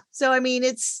 Yeah. So I mean,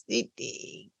 I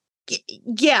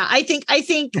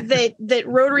think that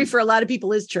Rotary for a lot of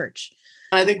people is church.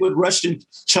 I think what Rushton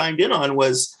chimed in on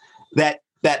was that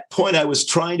point I was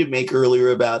trying to make earlier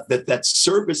about that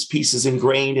service piece is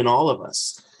ingrained in all of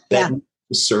us. That need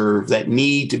to serve, that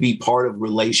need to be part of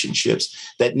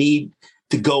relationships, that need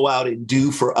to go out and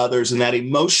do for others, and that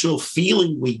emotional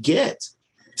feeling we get.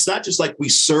 It's not just like we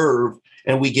serve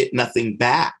and we get nothing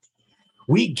back.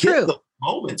 We get those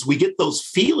moments. We get those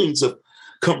feelings of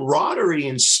camaraderie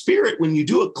and spirit when you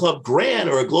do a club grant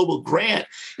or a global grant,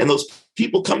 and those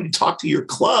people come to talk to your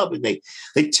club and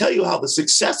they tell you how the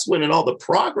success went and all the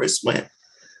progress went.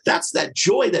 That's that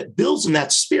joy that builds in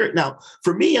that spirit. Now,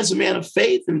 for me as a man of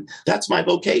faith, and that's my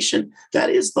vocation,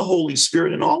 that is the Holy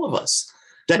Spirit in all of us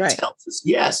that tells us,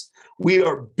 yes, we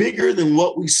are bigger than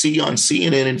what we see on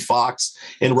CNN and Fox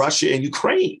in Russia and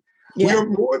Ukraine. Yeah. We are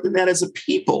more than that as a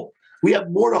people. We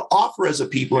have more to offer as a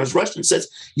people. As Rushton says,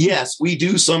 yes, we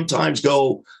do sometimes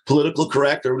go political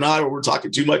correct or not, or we're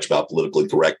talking too much about politically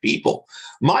correct people.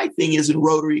 My thing is in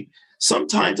Rotary,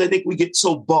 sometimes I think we get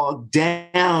so bogged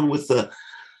down with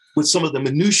some of the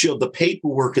minutiae of the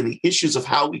paperwork and the issues of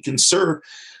how we can serve.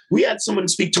 We had someone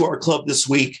speak to our club this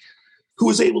week who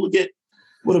was able to get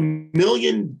 $1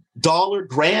 million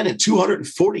grant and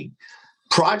 240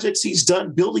 projects he's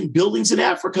done building buildings in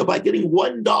Africa by getting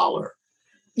 $1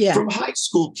 from high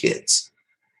school kids.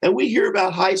 And we hear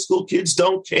about high school kids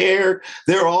don't care.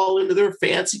 They're all into their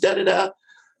fancy da-da-da.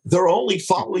 They're only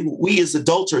following what we as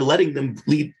adults are letting them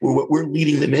lead, or what we're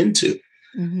leading them into.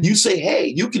 Mm-hmm. You say, hey,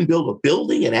 you can build a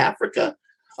building in Africa,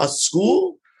 a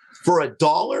school for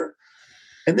 $1.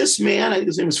 And this man, I think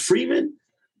his name was Freeman.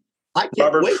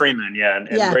 Robert Freeman, and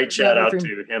great shout out to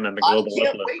him and the Global I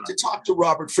can't wait to talk to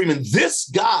Robert Freeman. This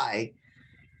guy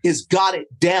has got it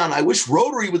down. I wish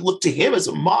Rotary would look to him as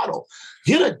a model.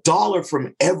 Get $1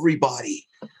 from everybody.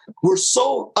 We're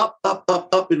so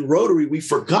up in Rotary, we've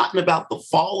forgotten about the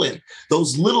fallen,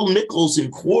 those little nickels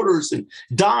and quarters and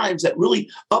dimes that really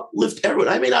uplift everyone.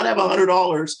 I may not have $100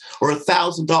 or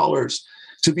 $1,000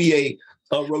 to be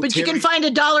But you can find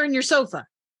 $1 in your sofa.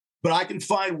 But I can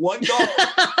find $1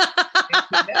 and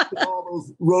connect with all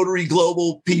those Rotary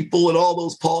Global people and all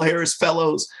those Paul Harris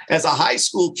fellows. As a high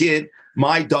school kid,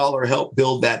 my dollar helped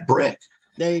build that brick.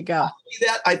 There you go.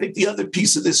 I think the other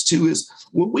piece of this too is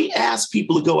when we ask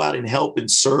people to go out and help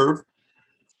and serve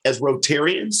as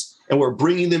Rotarians, and we're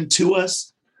bringing them to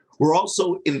us, we're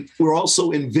also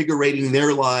invigorating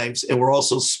their lives, and we're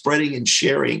also spreading and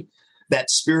sharing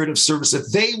that spirit of service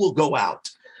that they will go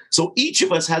out. So each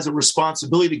of us has a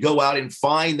responsibility to go out and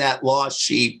find that lost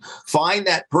sheep, find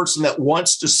that person that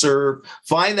wants to serve,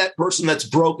 find that person that's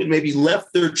broken, maybe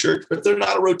left their church, but they're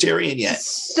not a Rotarian yet.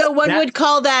 So one would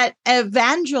call that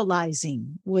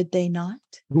evangelizing, would they not?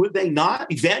 Would they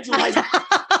not? Evangelizing? All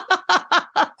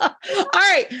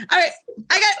right.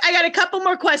 I got a couple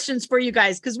more questions for you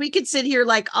guys, because we could sit here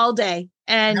like all day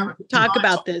and talk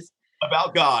about this.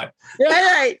 About God. All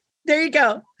right. There you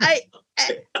go. I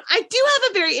do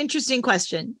have a very interesting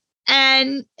question,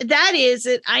 and that is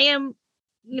that I am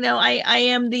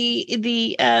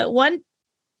the one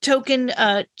token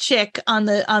chick on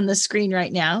the screen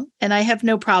right now, and I have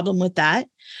no problem with that.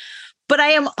 But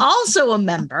I am also a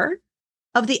member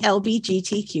of the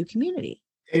LGBTQ community.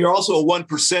 And you're also a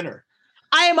 1%er.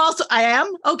 I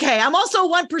am. Okay. I'm also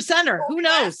a 1%er. Who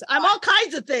knows? I'm all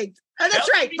kinds of things. Oh, that's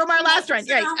right. From our last run.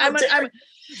 Right.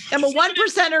 I'm a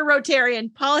 1%er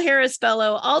Rotarian, Paul Harris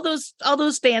fellow, all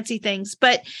those fancy things.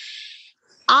 But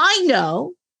I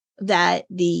know that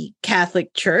the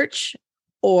Catholic Church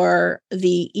or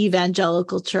the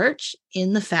evangelical church,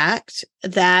 in the fact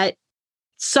that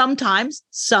sometimes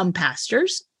some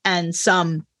pastors and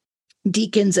some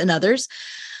deacons and others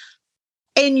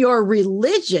in your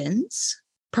religions,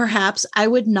 perhaps I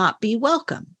would not be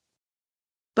welcome,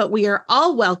 but we are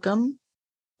all welcome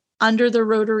under the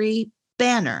Rotary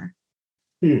banner.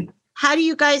 How do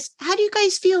you guys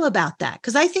feel about that?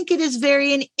 Because I think it is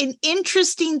very an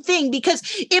interesting thing, because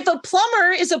if a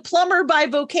plumber is a plumber by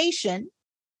vocation,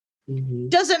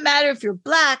 doesn't matter if you're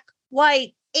Black,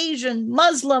 white, Asian,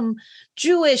 Muslim,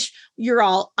 Jewish, you're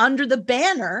all under the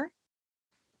banner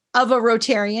of a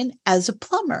Rotarian as a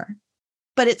plumber.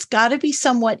 But it's got to be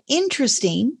somewhat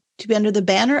interesting to be under the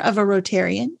banner of a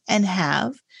Rotarian and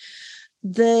have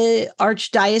the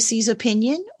Archdiocese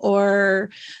opinion or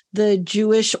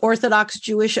the Orthodox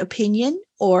Jewish opinion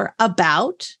or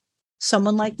about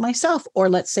someone like myself, or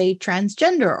let's say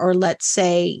transgender, or let's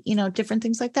say, different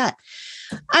things like that.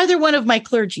 Either one of my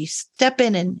clergy step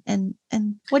in and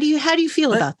how do you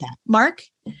feel about that? Mark?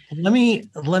 Let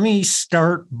me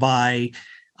start by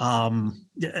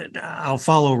I'll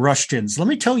follow Rushton's. Let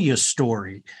me tell you a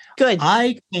story. Good.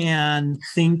 I can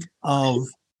think of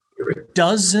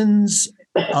dozens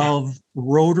of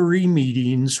Rotary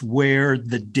meetings where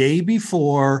the day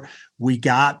before we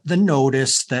got the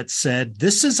notice that said,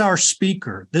 this is our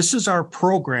speaker, this is our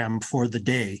program for the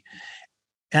day.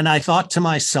 And I thought to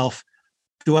myself,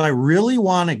 do I really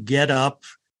want to get up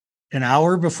an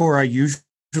hour before I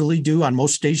usually do on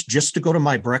most days just to go to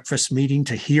my breakfast meeting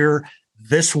to hear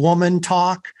this woman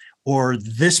talk or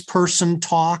this person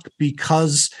talk?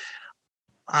 Because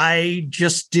I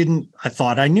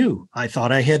thought I knew. I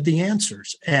thought I had the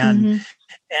answers. And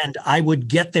I would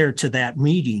get there to that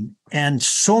meeting. And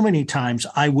so many times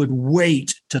I would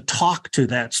wait to talk to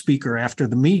that speaker after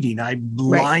the meeting. I'd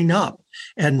line up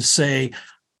and say,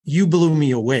 you blew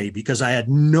me away, because I had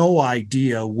no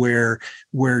idea where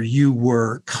you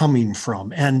were coming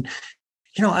from. And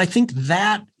I think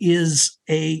that is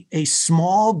a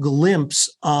small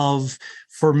glimpse of,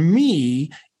 for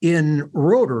me, in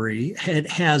Rotary, it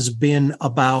has been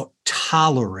about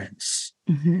tolerance.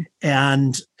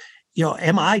 And,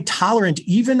 am I tolerant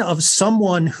even of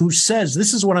someone who says,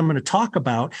 this is what I'm going to talk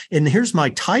about, and here's my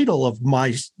title of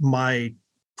my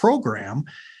program,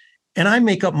 and I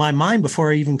make up my mind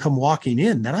before I even come walking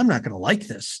in that I'm not going to like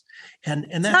this. And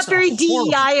that's not very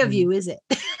DEI of you, is it?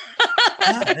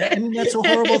 That's a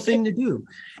horrible thing to do.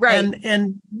 Right.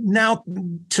 And now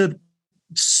to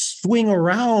swing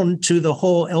around to the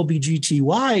whole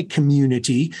LGBTQI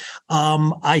community,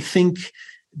 I think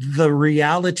the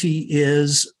reality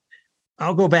is,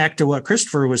 I'll go back to what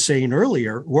Christopher was saying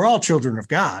earlier, we're all children of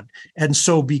God. And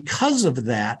so because of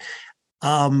that,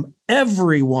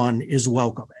 everyone is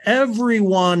welcome.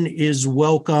 Everyone is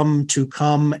welcome to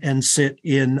come and sit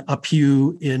in a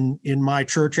pew in my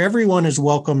church. Everyone is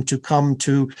welcome to come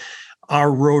to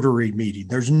our Rotary meeting.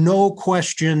 There's no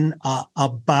question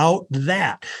about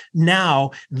that.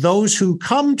 Now, those who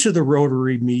come to the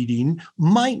Rotary meeting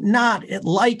might not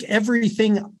like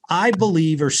everything I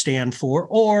believe or stand for,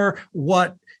 or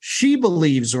what she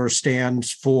believes or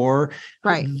stands for,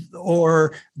 right,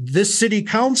 or this city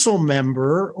council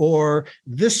member or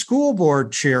this school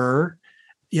board chair.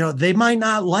 They might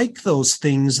not like those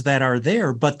things that are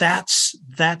there, but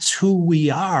that's who we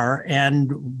are,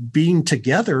 and being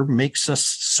together makes us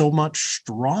so much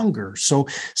stronger. So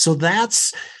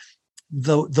that's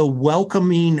the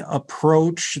welcoming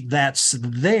approach that's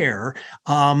there.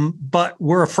 But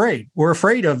we're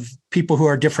afraid of people who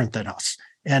are different than us.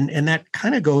 And that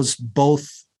kind of goes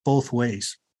both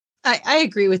ways. I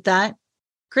agree with that.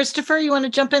 Christopher, you want to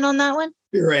jump in on that one?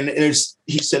 Sure. And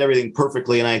he said everything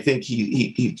perfectly. And I think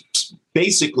he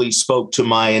basically spoke to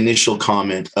my initial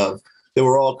comment of that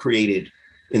we're all created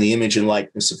in the image and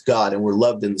likeness of God, and we're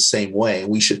loved in the same way.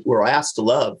 And we're asked to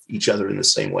love each other in the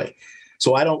same way.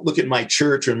 So I don't look at my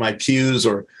church or my pews,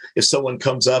 or if someone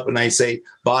comes up and I say,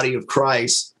 body of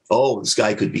Christ, oh, this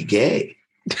guy could be gay.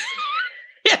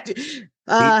 No.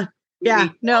 Are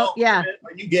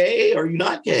you gay? Or are you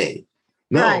not gay?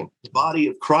 No, right. The body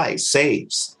of Christ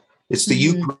saves. It's the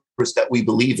Eucharist that we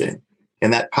believe in,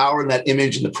 and that power and that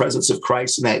image and the presence of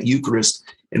Christ in that Eucharist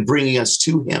and bringing us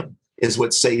to him is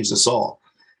what saves us all.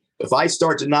 If I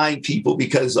start denying people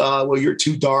because, you're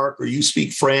too dark, or you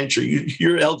speak French, or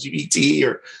you're LGBT,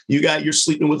 or you're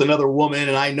sleeping with another woman,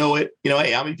 and I know it,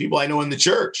 hey, how many people I know in the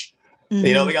church,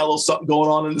 they got a little something going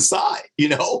on the side,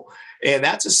 and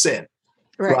that's a sin,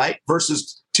 right?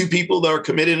 Versus two people that are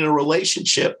committed in a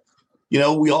relationship.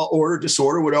 We all order,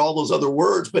 disorder, with all those other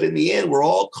words, but in the end, we're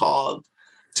all called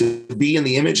to be in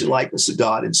the image and likeness of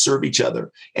God and serve each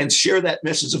other and share that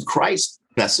message of Christ's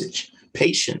message.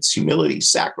 Patience, humility,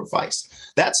 sacrifice.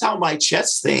 That's how my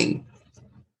chess thing,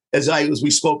 as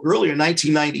we spoke earlier, in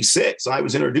 1996, I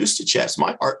was introduced to chess.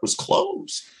 My heart was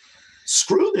closed.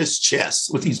 Screw this chess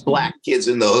with these black kids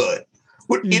in the hood.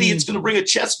 What idiot's going to bring a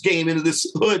chess game into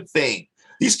this hood thing?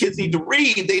 These kids need to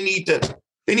read. They need to.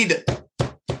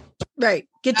 Right.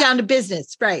 Get down to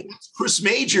business. Right. Chris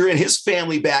Major and his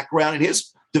family background and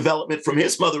his development from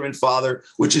his mother and father,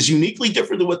 which is uniquely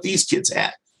different than what these kids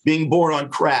had, being born on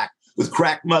crack, with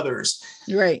crack mothers,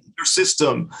 right? Their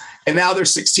system. And now they're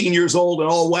 16 years old and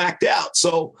all whacked out.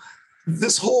 So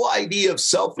this whole idea of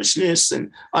selfishness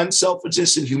and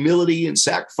unselfishness and humility and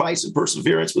sacrifice and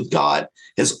perseverance with God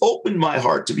has opened my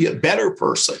heart to be a better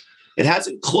person. It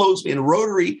hasn't closed me, and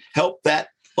Rotary helped that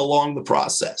along the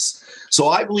process. So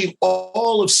I believe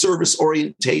all of service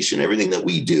orientation, everything that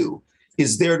we do,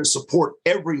 is there to support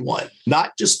everyone,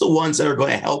 not just the ones that are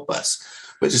going to help us,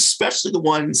 but especially the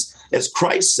ones, as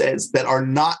Christ says, that are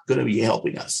not going to be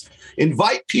helping us.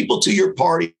 Invite people to your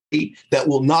party that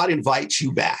will not invite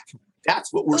you back.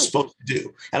 That's what we're supposed to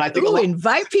do. And I think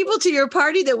invite people to your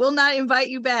party that will not invite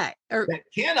you back, or that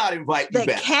cannot invite you back.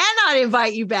 That cannot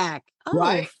invite you back. Oh,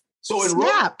 right. So in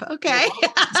snap. Rotary, okay.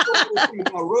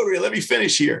 About Rotary, let me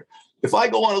finish here. If I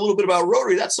go on a little bit about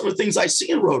Rotary, that's some of the things I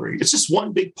see in Rotary. It's just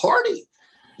one big party.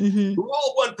 We're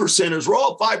all 1%ers. We're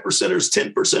all 5%ers,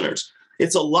 10%ers.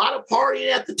 It's a lot of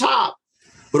partying at the top,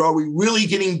 but are we really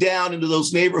getting down into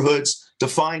those neighborhoods to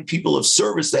find people of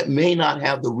service that may not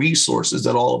have the resources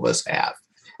that all of us have?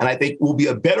 And I think we'll be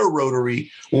a better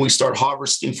Rotary when we start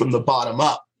harvesting from the bottom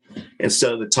up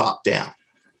instead of the top down.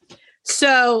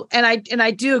 So, and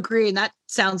I do agree, and that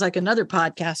sounds like another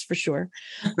podcast for sure.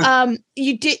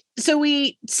 You did. So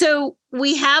we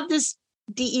have this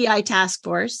DEI task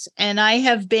force, and I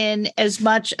have been as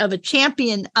much of a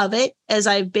champion of it as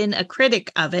I've been a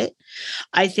critic of it.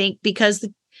 I think because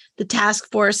the task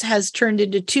force has turned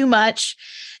into too much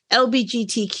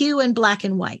LGBTQ and black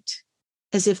and white,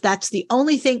 as if that's the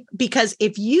only thing. Because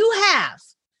if you have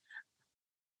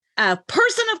a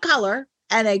person of color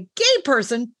and a gay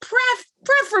person,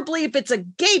 preferably if it's a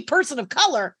gay person of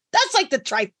color, that's like the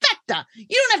trifecta. You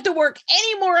don't have to work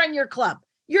anymore on your club.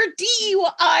 Your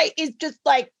DEI is just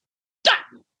like,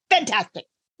 fantastic.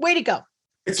 Way to go.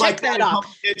 It's Check like that in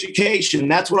public education.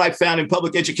 That's what I found in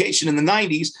public education in the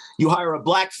 90s. You hire a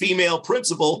black female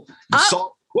principal, you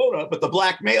solve the quota, but the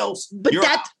black males. But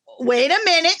wait a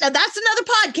minute. Now that's another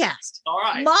podcast. All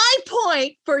right. My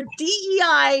point for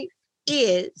DEI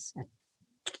is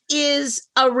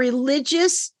a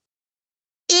religious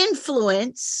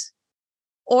influence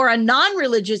or a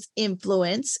non-religious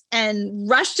influence, and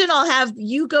Rushton, I'll have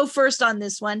you go first on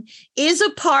this one, is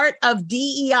a part of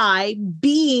DEI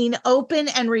being open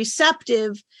and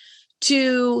receptive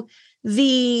to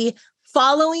the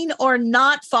following or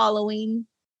not following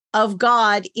of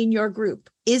God in your group.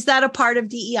 Is that a part of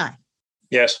DEI?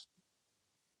 Yes.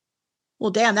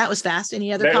 Well, damn, that was fast.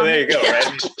 Any other comments? There you go.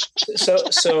 Right.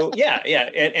 So yeah.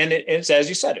 And it's as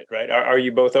you said it, right? Are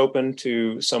you both open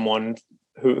to someone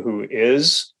who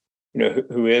is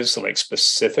who is like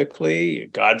specifically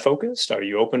God focused? Are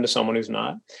you open to someone who's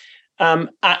not?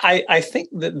 I think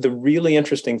that the really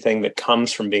interesting thing that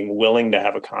comes from being willing to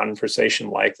have a conversation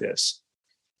like this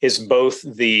is both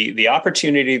the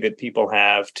opportunity that people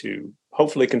have to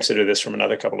hopefully consider this from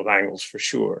another couple of angles for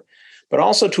sure, but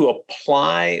also to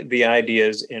apply the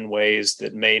ideas in ways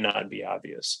that may not be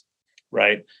obvious,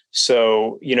 right?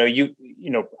 So,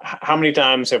 how many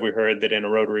times have we heard that in a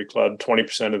Rotary club,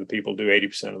 20% of the people do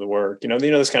 80% of the work?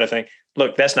 This kind of thing.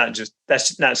 Look, that's not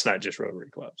just Rotary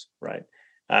clubs, right?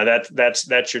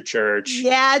 That's your church.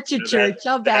 Yeah, it's your church.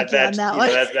 I'll back you on that one.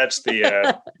 That's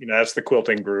the that's the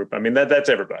quilting group. I mean, that's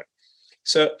everybody.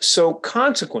 So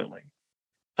consequently,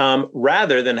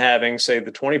 rather than having, say,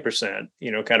 the 20%,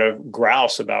 kind of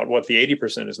grouse about what the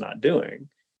 80% is not doing,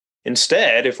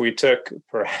 instead, if we took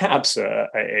perhaps a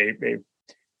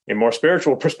more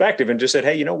spiritual perspective and just said,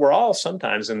 hey, we're all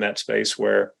sometimes in that space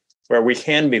where we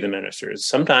can be the ministers.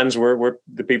 Sometimes we're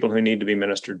the people who need to be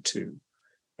ministered to.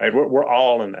 Right? We're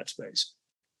all in that space.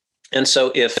 And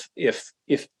so if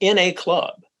in a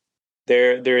club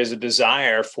there is a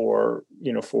desire for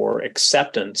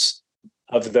acceptance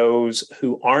of those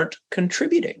who aren't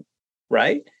contributing,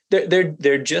 right?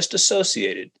 They're just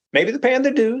associated. Maybe they're paying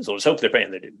their dues. Let's hope they're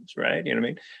paying their dues, right? You know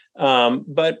what I mean?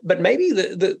 But maybe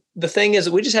the thing is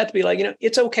that we just have to be like,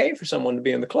 it's okay for someone to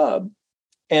be in the club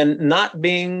and not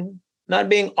being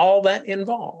all that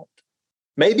involved.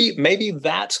 Maybe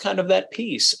that's kind of that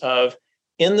piece of,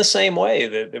 in the same way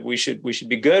that we should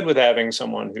be good with having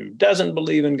someone who doesn't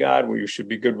believe in God, we should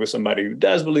be good with somebody who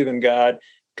does believe in God.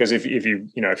 Because if you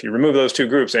remove those two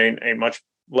groups, ain't much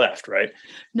left, right?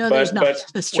 No, there's not.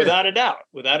 That's true. Without a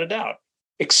doubt,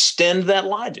 extend that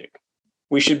logic.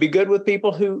 We should be good with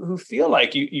people who feel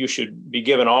like you should be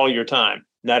given all your time.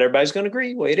 Not everybody's going to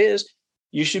agree. Well, it is.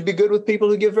 You should be good with people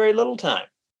who give very little time.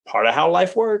 Part of how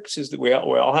life works is that we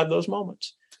all have those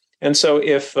moments. And so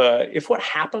if what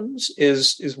happens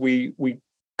is we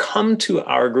come to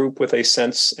our group with a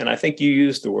sense, and I think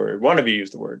one of you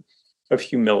used the word of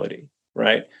humility,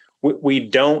 right? We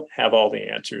don't have all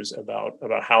the answers about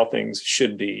how things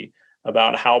should be,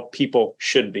 about how people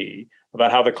should be,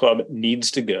 about how the club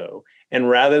needs to go. And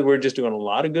rather, we're just doing a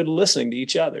lot of good listening to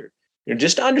each other,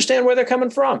 just to understand where they're coming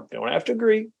from. They don't have to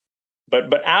agree,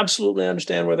 but absolutely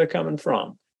understand where they're coming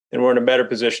from. And we're in a better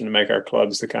position to make our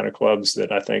clubs the kind of clubs that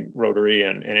I think Rotary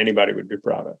and anybody would be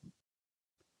proud of.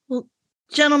 Well,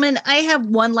 gentlemen, I have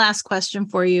one last question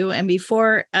for you. And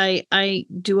before I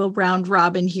do a round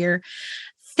robin here,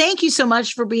 thank you so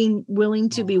much for being willing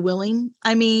to be willing.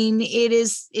 I mean,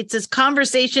 it's this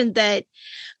conversation that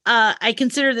I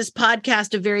consider this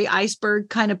podcast a very iceberg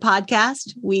kind of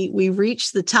podcast. We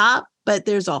reached the top, but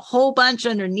there's a whole bunch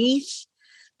underneath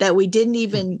that we didn't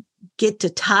even get to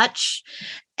touch.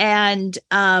 And,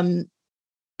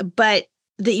 but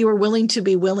that you were willing to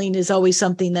be willing is always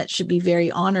something that should be very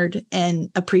honored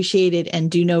and appreciated, and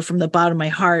do know from the bottom of my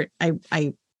heart,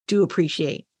 I do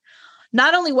appreciate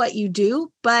not only what you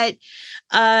do, but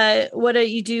what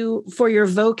you do for your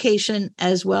vocation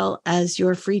as well as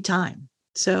your free time.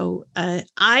 So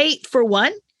I, for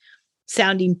one,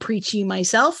 sounding preachy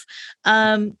myself,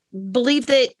 believe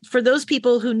that for those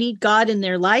people who need God in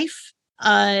their life,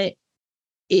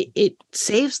 it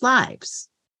saves lives.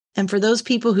 And for those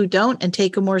people who don't and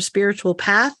take a more spiritual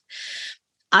path,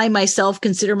 I myself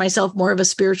consider myself more of a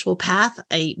spiritual path,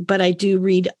 but I do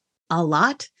read a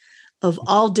lot of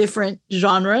all different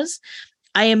genres.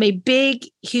 I am a big,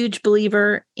 huge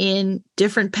believer in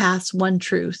different paths, one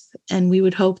truth. And we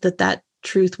would hope that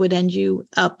truth would end you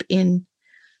up in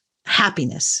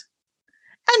happiness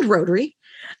and Rotary.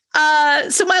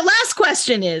 So my last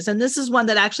question is, and this is one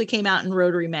that actually came out in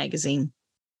Rotary magazine.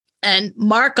 And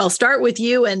Mark, I'll start with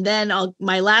you, and then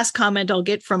my last comment I'll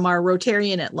get from our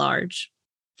Rotarian at large.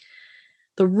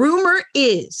 The rumor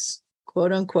is,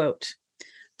 quote unquote,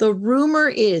 the rumor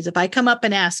is, if I come up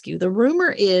and ask you, the rumor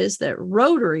is that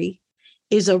Rotary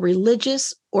is a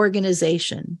religious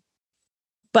organization,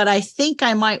 but I think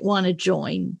I might want to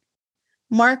join.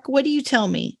 Mark, what do you tell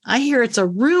me? I hear it's a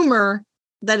rumor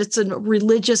that it's a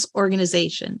religious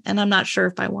organization, and I'm not sure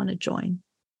if I want to join.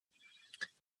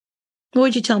 What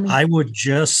would you tell me? I would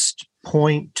just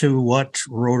point to what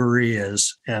Rotary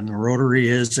is, and Rotary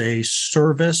is a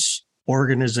service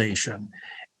organization.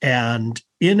 And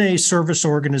in a service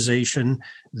organization,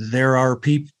 there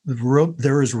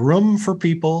is room for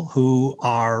people who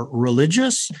are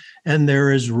religious, and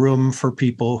there is room for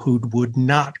people who would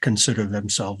not consider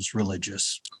themselves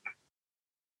religious.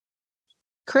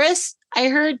 Chris, I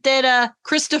heard that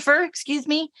Christopher, excuse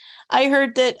me, I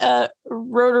heard that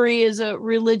Rotary is a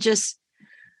religious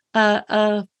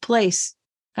place.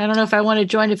 I don't know if I want to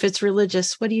join if it's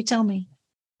religious. What do you tell me?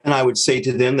 And I would say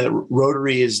to them that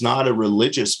Rotary is not a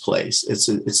religious place.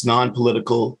 It's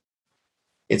non-political,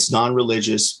 it's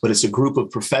non-religious, but it's a group of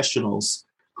professionals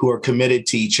who are committed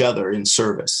to each other in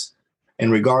service.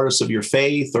 And regardless of your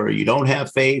faith, or you don't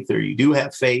have faith, or you do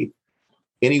have faith,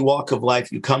 any walk of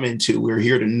life you come into, we're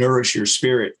here to nourish your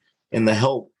spirit in the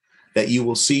hope that you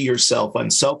will see yourself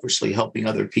unselfishly helping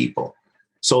other people.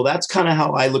 So that's kind of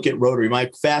how I look at Rotary. My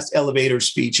fast elevator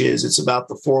speech is it's about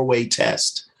the 4-way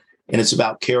test, and it's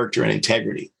about character and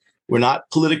integrity. We're not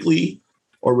politically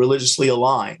or religiously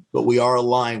aligned, but we are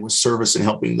aligned with service and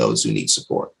helping those who need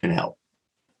support and help.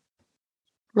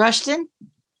 Rushton,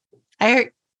 I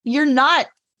heard you're not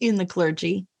in the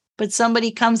clergy, but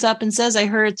somebody comes up and says, I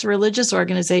heard it's a religious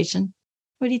organization.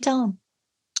 What do you tell them?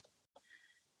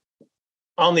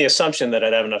 On the assumption that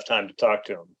I'd have enough time to talk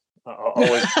to them.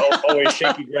 Always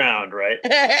shaky ground, right?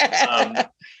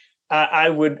 I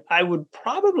would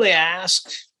probably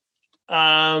ask,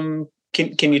 can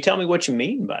you tell me what you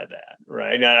mean by that,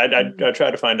 right? I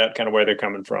try to find out kind of where they're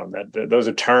coming from. Those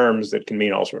are terms that can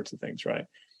mean all sorts of things, right?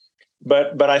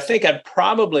 But I think I'd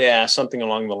probably ask something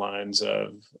along the lines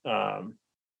of,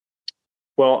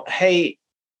 well, hey,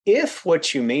 if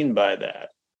what you mean by that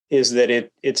is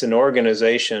that it's an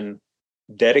organization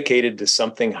dedicated to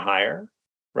something higher,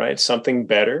 right? Something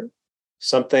better,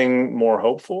 something more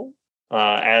hopeful,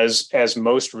 as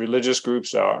most religious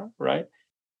groups are, right?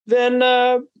 Then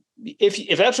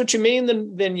if that's what you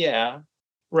mean, then yeah,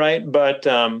 right? But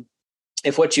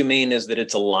if what you mean is that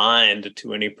it's aligned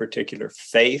to any particular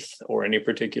faith or any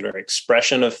particular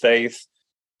expression of faith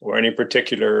or any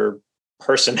particular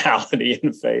personality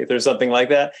in faith or something like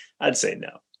that, I'd say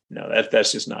no,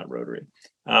 that's just not Rotary.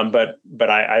 But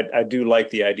I do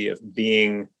like the idea of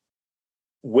being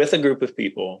with a group of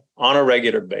people on a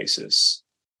regular basis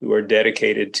who are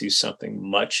dedicated to something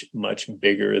much, much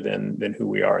bigger than who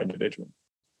we are individually.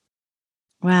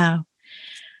 Wow.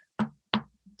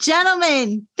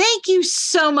 Gentlemen, thank you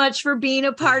so much for being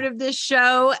a part of this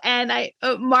show. And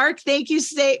Mark, thank you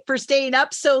for staying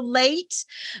up so late.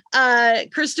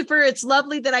 Christopher, it's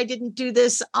lovely that I didn't do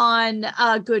this on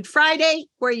Good Friday,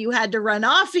 where you had to run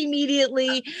off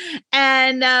immediately.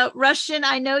 And Rushton,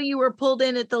 I know you were pulled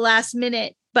in at the last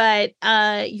minute, but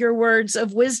your words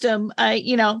of wisdom,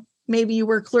 maybe you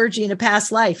were clergy in a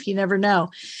past life. You never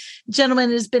know. Gentlemen,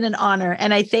 it has been an honor.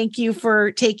 And I thank you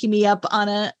for taking me up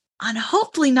on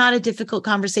hopefully not a difficult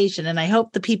conversation. And I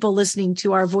hope the people listening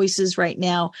to our voices right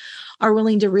now are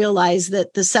willing to realize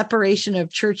that the separation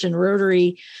of church and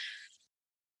Rotary,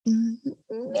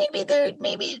 maybe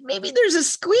there's a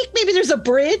squeak, maybe there's a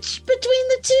bridge between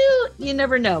the two. You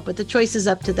never know, but the choice is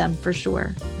up to them for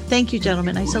sure. Thank you,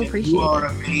 gentlemen. I so appreciate it. You are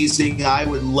amazing. I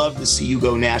would love to see you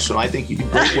go national. I think you do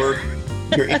great work.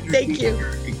 Thank you.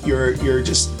 Your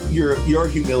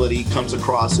humility comes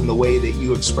across in the way that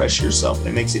you express yourself, and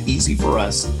it makes it easy for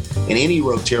us and any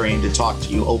Rotarian to talk to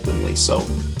you openly. So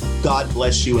God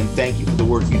bless you, and thank you for the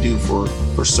work you do for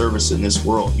service in this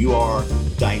world. You are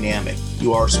dynamic.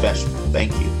 You are special.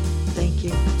 Thank you. Thank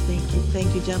you. Thank you.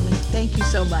 Thank you, gentlemen. Thank you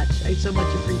so much. I so much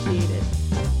appreciate it.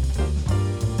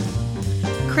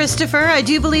 Christopher, I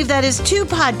do believe that is 2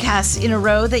 podcasts in a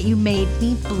row that you made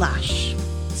me blush.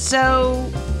 So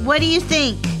what do you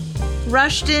think?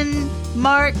 Rushton,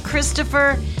 Mark,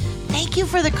 Christopher, thank you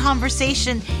for the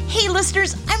conversation. Hey,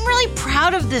 listeners, I'm really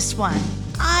proud of this one.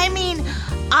 I mean,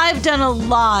 I've done a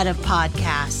lot of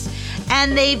podcasts,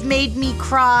 and they've made me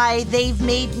cry. They've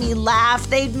made me laugh.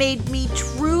 They've made me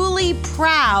truly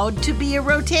proud to be a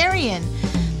Rotarian.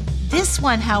 This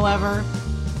one, however,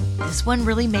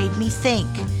 really made me think,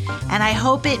 and I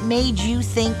hope it made you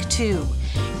think too.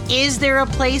 Is there a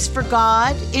place for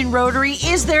God in Rotary?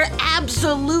 Is there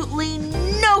absolutely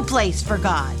no place for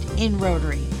God in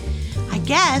Rotary? I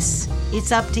guess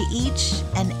it's up to each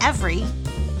and every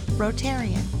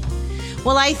Rotarian.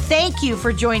 Well, I thank you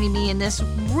for joining me in this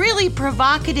really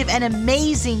provocative and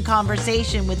amazing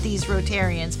conversation with these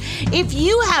Rotarians. If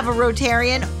you have a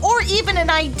Rotarian or even an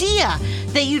idea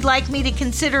that you'd like me to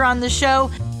consider on the show,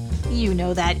 you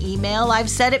know that email. I've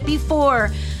said it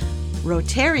before.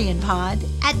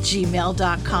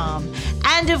 RotarianPod@gmail.com.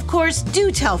 And of course,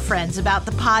 do tell friends about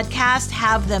the podcast.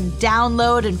 Have them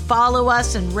download and follow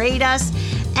us and rate us.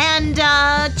 And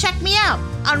check me out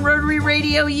on Rotary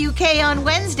Radio UK on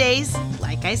Wednesdays.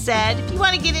 Like I said, if you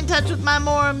want to get in touch with my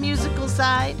more musical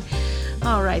side.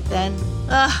 All right, then.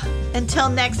 Until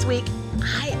next week,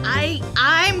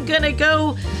 I'm going to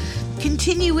go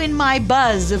continue in my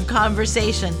buzz of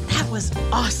conversation. That was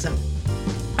awesome.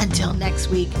 Until next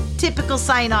week, typical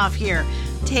sign off here.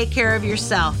 Take care of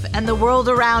yourself and the world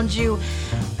around you.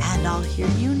 And I'll hear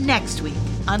you next week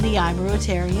on the I'm a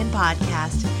Rotarian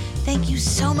podcast. Thank you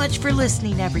so much for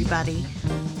listening, everybody.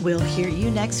 We'll hear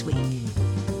you next week.